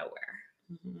came out of nowhere.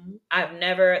 I've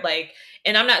never, like,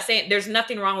 and I'm not saying there's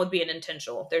nothing wrong with being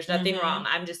intentional. There's nothing wrong.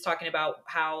 I'm just talking about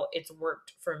how it's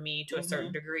worked for me to a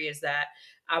certain degree, is that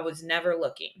I was never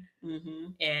looking.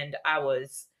 And I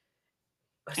was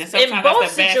in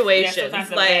both situations.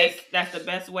 That's the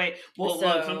best way. Well,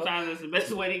 look, sometimes it's the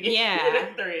best way to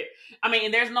get through it. I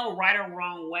mean, there's no right or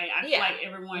wrong way. I feel like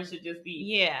everyone should just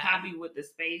be happy with the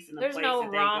space and the place. There's no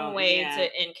wrong way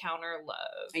to encounter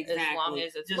love, as long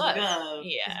as it's just love.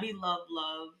 Yeah, just be love.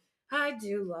 I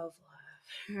do love.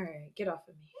 All right, get off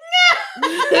of me.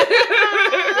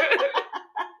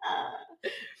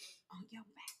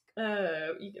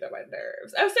 You get on my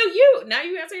nerves. Oh, so now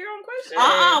you answer your own question.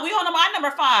 We on my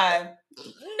number 5.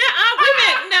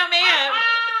 No, ma'am.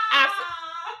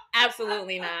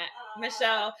 Absolutely not.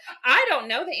 Michelle, I don't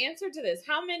know the answer to this.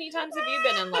 How many times have you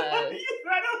been in love? I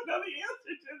don't know the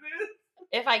answer to this.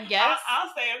 If I guess,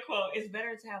 I'll say a quote. It's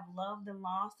better to have loved than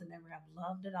lost than never have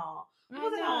loved at all.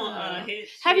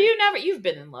 Have you never? You've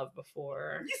been in love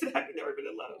before. You said, have you never been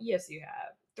in love? Yes, you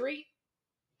have. 3.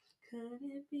 Could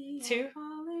it be 2?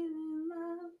 Falling in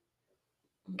love?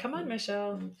 Come on,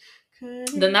 Michelle.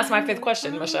 Then that's my 5th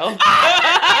question, Michelle. Or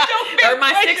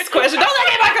my 6th question. Don't look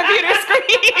at my computer screen.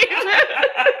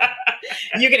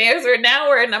 You can answer it now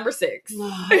or at number 6.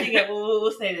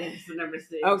 We'll say this is number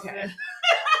 6. Okay.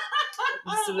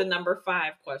 So the number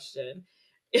 5 question.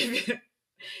 If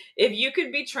you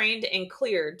could be trained and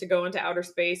cleared to go into outer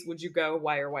space, would you go?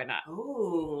 Why or why not?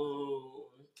 Ooh.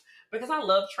 Because I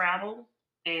love travel,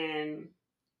 and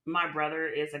my brother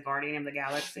is a guardian of the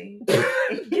galaxy.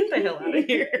 Get the hell out of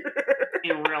here.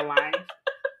 In real life,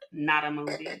 not a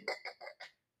movie.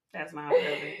 That's my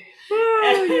brother.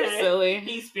 Oh, you're silly.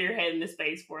 He's spearheading the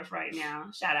Space Force right now.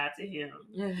 Shout out to him.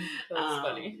 That's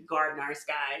funny. Guarding our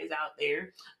skies out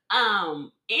there.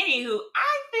 Anywho,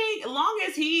 I think as long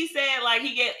as he said, like,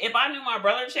 if I knew my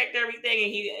brother checked everything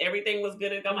and everything was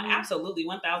good, I'm absolutely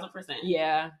 1,000%.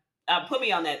 Yeah. Put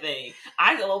me on that thing.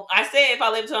 I said if I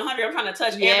live to 100, I'm trying to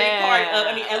touch every part of.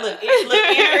 I mean, and look,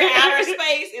 inner outer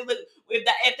space.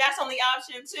 If that's on the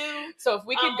option too. So if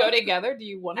we could go together, do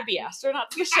you want to be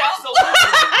astronauts, Michelle?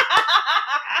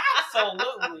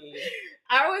 Absolutely.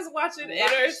 I was watching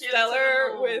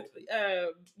Interstellar with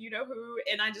you know who,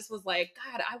 and I just was like,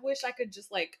 God, I wish I could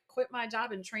just like quit my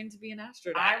job and train to be an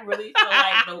astronaut. I really feel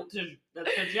like the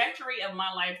trajectory of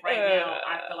my life right now,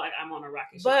 I feel like I'm on a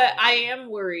rocket ship. But I am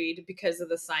worried because of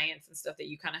the science and stuff that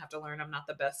you kind of have to learn. I'm not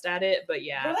the best at it, but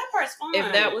yeah. Well, that part's fun.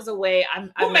 If that was a way,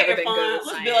 we'll make it been fun. Good with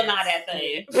Let's science. build not that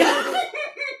thing.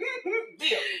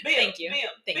 Thank you.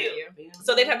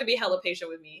 So they'd have to be hella patient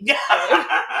with me.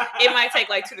 It might take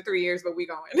like 2 to 3 years, but we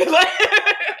going.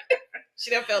 She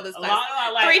done failed this class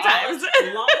 3 times.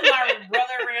 As long as my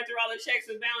brother ran through all the checks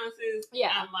and balances,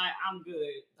 I'm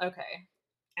good. Okay.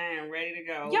 I am ready to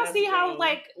go. Y'all see how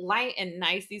like light and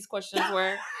nice these questions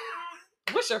were?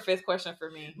 What's your 5th question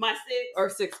for me? My 6th or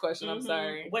 6th question. I'm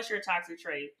sorry. What's your toxic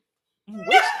trait?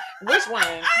 Which one?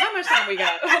 How much time we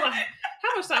got? Hold on.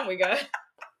 How much time we got?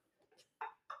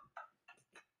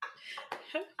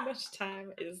 How much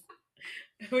time is?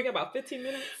 We got about 15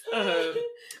 minutes.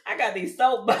 I got these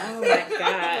soapboxes. Oh my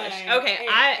gosh. Okay,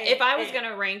 if I was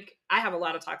gonna rank, I have a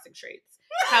lot of toxic traits.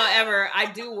 However, I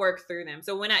do work through them.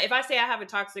 So if I say I have a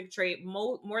toxic trait,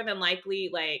 more than likely,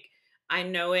 like, I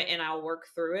know it and I'll work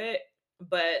through it.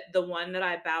 But the one that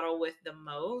I battle with the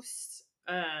most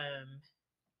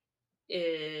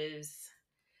is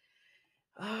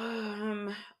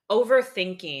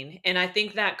overthinking, and I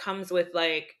think that comes with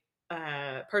like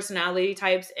personality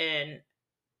types and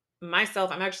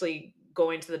myself. I'm actually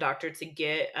going to the doctor to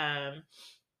get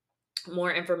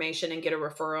more information and get a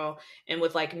referral, and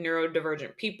with like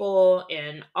neurodivergent people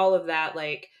and all of that,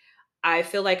 like, I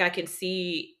feel like I can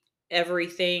see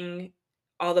everything,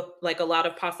 all the, like, a lot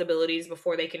of possibilities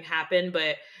before they can happen,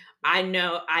 but I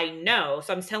know,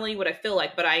 so I'm telling you what I feel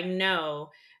like, but I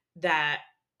know that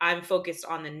I'm focused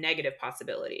on the negative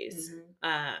possibilities.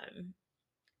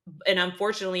 And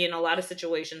unfortunately, in a lot of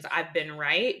situations, I've been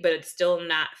right, but it's still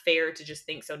not fair to just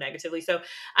think so negatively. So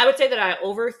I would say that I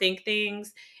overthink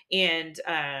things, and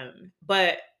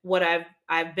but what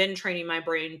I've been training my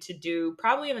brain to do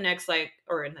probably in the next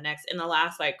in the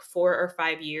last like 4 or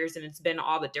 5 years, and it's been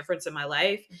all the difference in my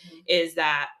life, is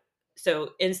that so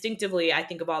instinctively I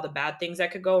think of all the bad things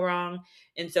that could go wrong.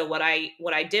 And so what I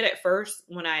did at first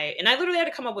I literally had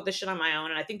to come up with this shit on my own.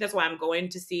 And I think that's why I'm going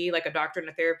to see like a doctor and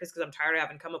a therapist, because I'm tired of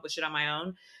having come up with shit on my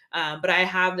own. But I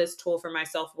have this tool for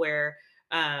myself where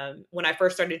when I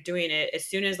first started doing it, as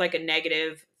soon as like a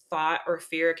negative thought or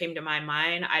fear came to my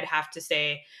mind, I'd have to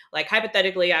say, like,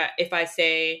 hypothetically,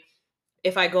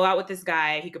 if I go out with this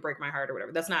guy, he could break my heart or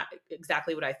whatever. That's not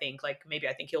exactly what I think. Like, maybe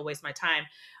I think he'll waste my time.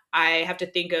 I have to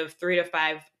think of 3 to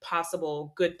 5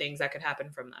 possible good things that could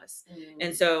happen from this.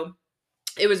 And so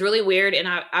it was really weird. And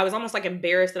I was almost like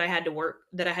embarrassed that I had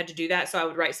to do that. So I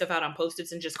would write stuff out on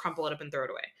Post-its and just crumple it up and throw it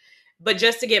away. But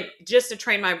just to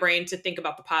train my brain to think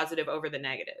about the positive over the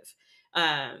negative.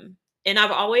 And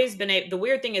I've always been the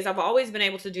weird thing is I've always been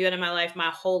able to do that in my life,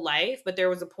 my whole life. But there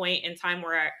was a point in time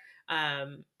where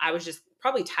I was just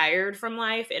probably tired from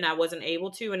life and I wasn't able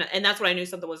to. And that's when I knew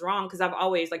something was wrong. Cause I've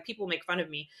always, like, people make fun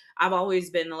of me. I've always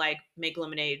been like, make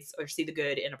lemonades or see the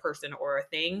good in a person or a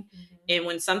thing. And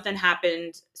when something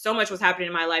happened, so much was happening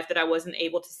in my life that I wasn't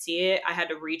able to see it. I had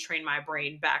to retrain my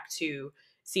brain back to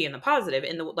seeing the positive.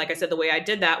 And like I said, the way I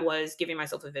did that was giving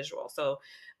myself a visual. So,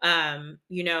 I'm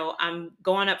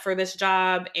going up for this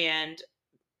job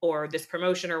or this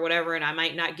promotion or whatever, and I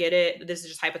might not get it. This is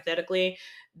just hypothetically.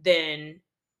 Then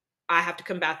I have to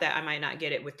combat that. I might not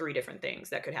get it with 3 different things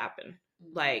that could happen.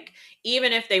 Like,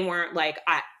 even if they weren't like,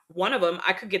 one of them,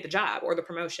 I could get the job or the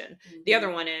promotion. The other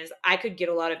one is I could get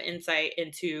a lot of insight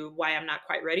into why I'm not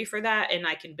quite ready for that. And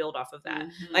I can build off of that.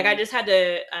 Like, I just had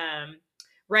to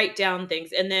write down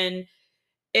things. And then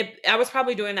I was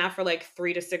probably doing that for like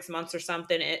 3 to 6 months or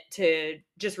something to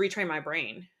just retrain my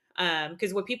brain.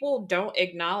 Because what people don't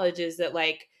acknowledge is that,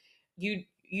 like, you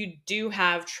do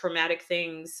have traumatic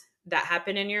things that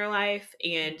happen in your life.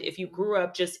 And if you grew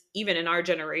up, just even in our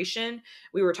generation,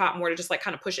 we were taught more to just like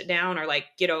kind of push it down or like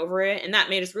get over it. And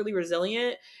that made us really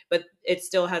resilient, but it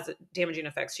still has damaging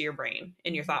effects to your brain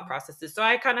and your thought processes. So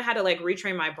I kind of had to like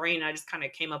retrain my brain. I just kind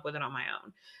of came up with it on my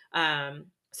own.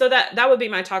 So that would be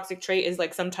my toxic trait, is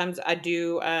like sometimes I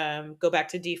do go back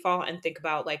to default and think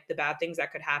about like the bad things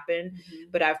that could happen.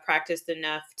 But I've practiced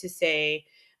enough to say,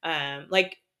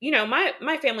 like,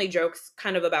 my family jokes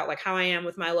kind of about like how I am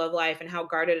with my love life and how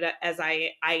guarded as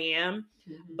I am.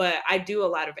 But I do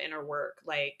a lot of inner work,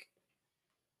 like,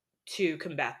 to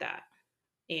combat that.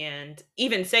 And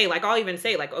I'll even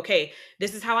say like, okay,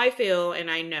 this is how I feel.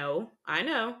 And I know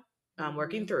I'm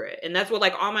working through it. And that's what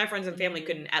like all my friends and family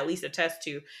can at least attest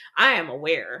to. I am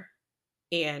aware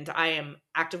and I am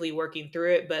actively working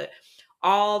through it, but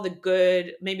all the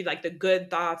good, maybe like the good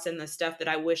thoughts and the stuff that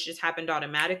I wish just happened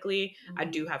automatically, I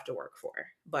do have to work for,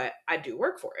 but I do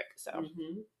work for it. So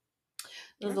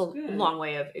this is a long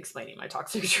way of explaining my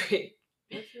toxic trait.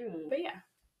 But yeah,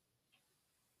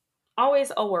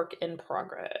 always a work in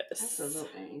progress.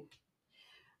 Absolutely.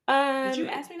 Did you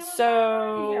ask me number 5?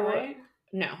 So, yeah, right?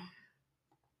 No.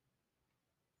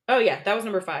 Oh yeah, that was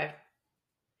number 5.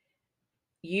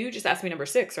 You just asked me number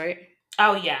 6, right?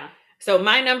 Oh yeah. So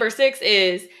my number 6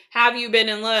 is, have you been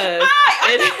in love?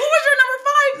 What was your number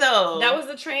 5 though? That was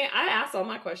the train. I asked all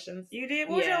my questions. You did?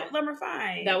 What was your number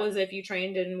 5? That was if you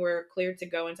trained and were cleared to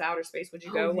go into outer space, would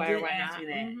you go? Why or why not?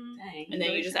 Dang, and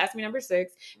then you just asked me number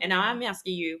 6. And now I'm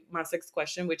asking you my 6th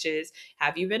question, which is,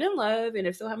 have you been in love? And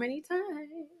if so, how many times?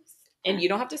 And you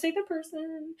don't have to say the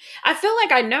person. I feel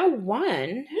like I know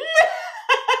one,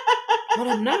 but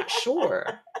I'm not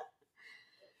sure.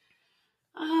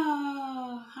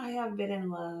 Oh, I have been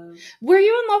in love. Were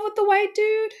you in love with the white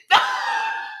dude?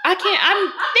 I can't.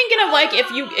 I'm thinking of like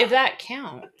if that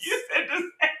counts. You said does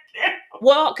that count?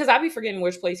 Well, because I'd be forgetting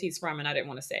which place he's from, and I didn't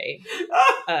want to say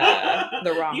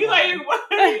the wrong. You one.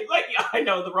 like I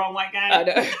know the wrong white guy. I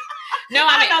know. No,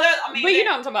 I mean, but you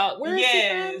know what I'm talking about. Where is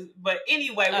he? But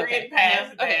anyway, we're getting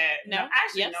past that. Okay. No,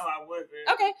 actually, no, I wasn't.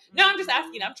 Okay. No, I'm just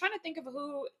asking. I'm trying to think of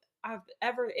who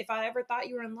if I ever thought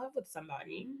you were in love with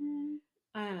somebody.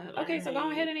 Okay, so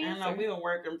go ahead and answer. I know we're a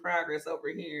work in progress over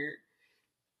here.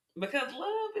 Because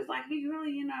love is like, you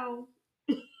really, I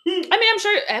mean, I'm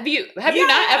sure. Have you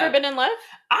not ever been in love?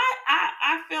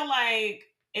 I feel like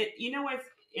it. You know what's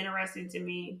interesting to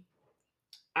me?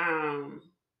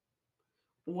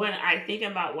 When I think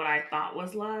about what I thought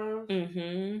was love,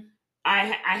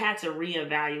 I had to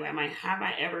reevaluate. I'm like, have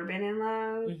I ever been in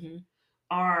love,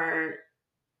 or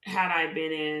had I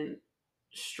been in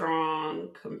strong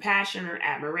compassion or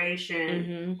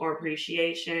admiration or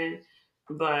appreciation,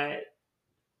 but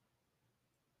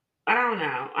I don't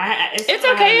know. It's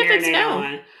okay if it's no.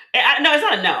 No, it's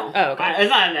not a no. Oh, okay. It's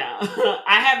not a no.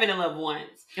 I have been in love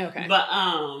once. Okay.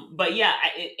 But yeah,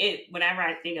 it whenever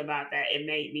I think about that, it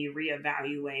made me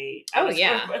reevaluate.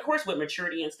 Of course, with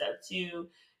maturity and stuff too.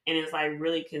 And it's like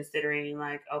really considering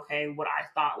like, okay, what I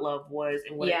thought love was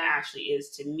and what it actually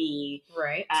is to me.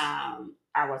 Right.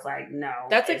 I was like, no.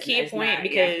 That's a key point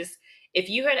because if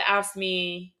you had asked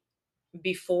me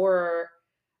before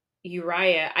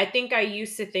Uriah, I think I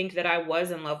used to think that I was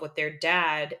in love with their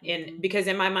dad. And because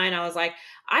in my mind, I was like,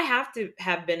 I have to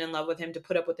have been in love with him to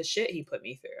put up with the shit he put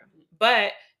me through.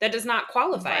 But that does not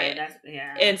qualify it.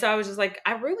 And so I was just like,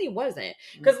 I really wasn't.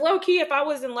 Because low key, if I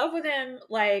was in love with him,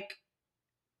 like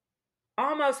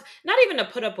almost not even to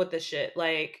put up with the shit,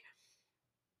 like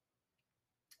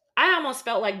I almost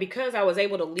felt like because I was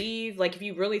able to leave, like if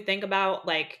you really think about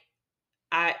like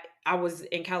I was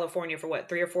in California for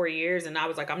 3 or 4 years and I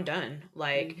was like, I'm done.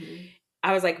 Like,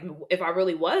 I was like, if I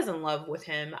really was in love with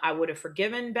him, I would have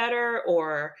forgiven better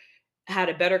or had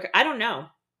a better, I don't know.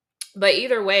 But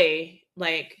either way,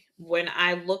 like when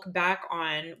I look back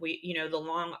on, we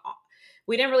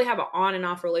didn't really have an on and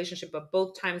off relationship, but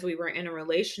both times we were in a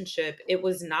relationship, it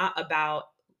was not about,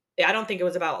 I don't think it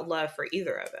was about love for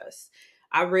either of us.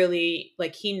 I really,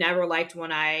 like, he never liked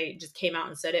when I just came out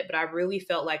and said it, but I really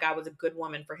felt like I was a good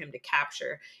woman for him to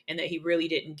capture and that he really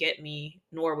didn't get me,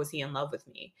 nor was he in love with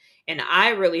me. And I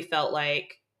really felt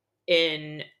like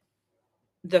in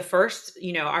the first,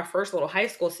 our first little high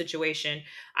school situation,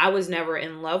 I was never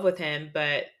in love with him,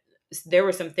 but there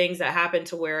were some things that happened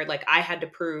to where like I had to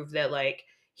prove that like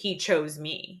he chose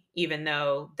me, even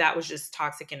though that was just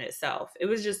toxic in itself. It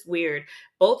was just weird.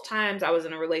 Both times I was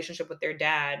in a relationship with their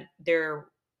dad,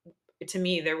 to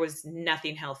me, there was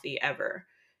nothing healthy ever.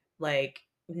 Like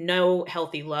no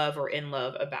healthy love or in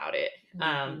love about it.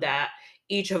 That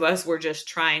each of us were just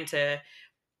trying to,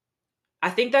 I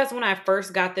think that's when I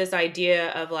first got this idea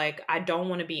of like, I don't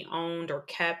want to be owned or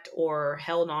kept or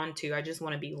held on to. I just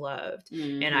want to be loved.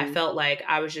 And I felt like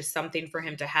I was just something for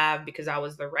him to have because I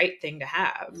was the right thing to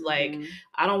have. Like,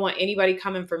 I don't want anybody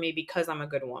coming for me because I'm a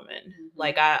good woman.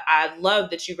 Like, I love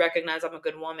that you recognize I'm a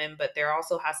good woman, but there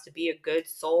also has to be a good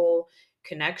soul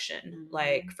connection,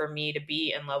 like for me to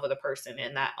be in love with a person.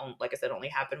 And that, like I said, only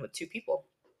happened with 2 people.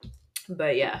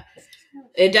 But yeah,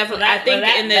 it definitely, I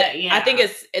think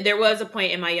there was a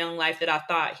point in my young life that I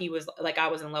thought he was like, I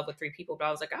was in love with 3 people, but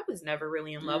I was like, I was never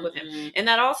really in love with him. And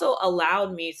that also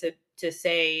allowed me to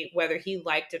say whether he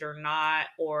liked it or not,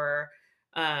 or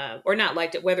not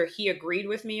liked it, whether he agreed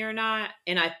with me or not.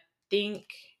 And I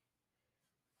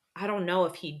don't know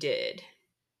if he did.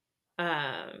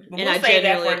 And we'll I say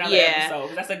that for another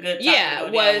episode. That's a good topic. Yeah,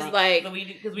 was like,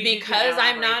 because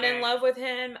I'm not in love with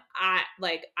him,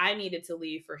 I needed to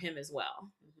leave for him as well,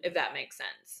 if that makes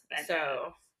sense.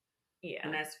 Yeah,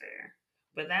 and that's fair.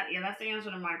 But that's the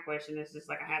answer to my question. It's just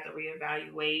like I had to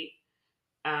reevaluate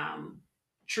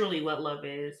truly what love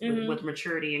is with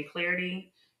maturity and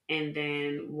clarity, and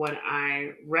then what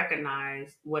I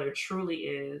recognize what it truly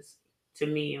is to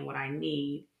me and what I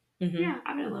need. Yeah,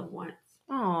 I've been in love once.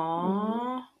 Aww.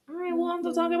 All right, we'll have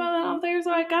to talk about that on Thursday.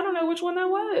 Like, I don't know which one that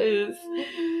was.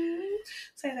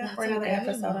 Say that for another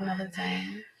episode, another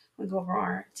time. We'll go over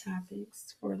our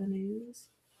topics for the news.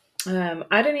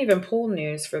 I didn't even pull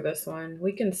news for this one.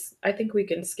 I think we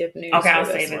can skip news. Okay, I'll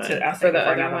save it for the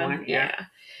other one. Yeah.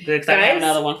 Good, because I have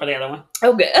another one for the other one.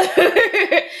 Oh,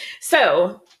 good.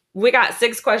 So we got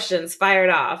 6 questions fired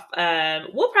off.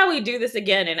 We'll probably do this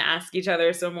again and ask each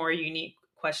other some more unique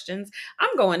questions.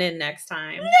 I'm going in next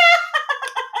time.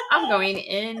 I'm going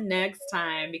in next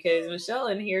time because Michelle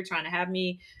in here trying to have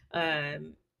me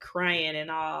crying and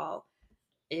all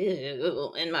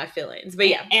in my feelings. But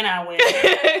yeah. And I will.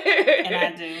 And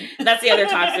I do. That's the other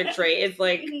toxic trait. It's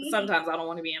like sometimes I don't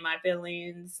want to be in my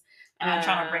feelings. And I'm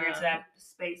trying to bring her to that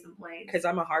space and place. Because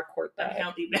I'm a hardcore thug.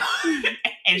 Healthy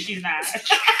and she's not.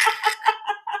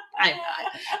 I'm not.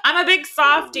 I'm a big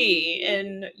softie,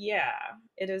 and yeah,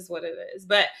 it is what it is.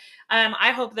 But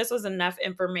I hope this was enough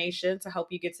information to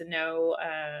help you get to know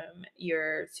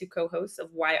your 2 co-hosts of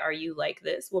Why Are You Like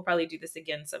This. We'll probably do this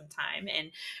again sometime,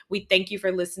 and we thank you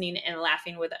for listening and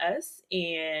laughing with us.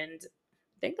 And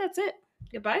I think that's it.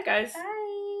 Goodbye, guys.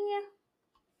 Bye.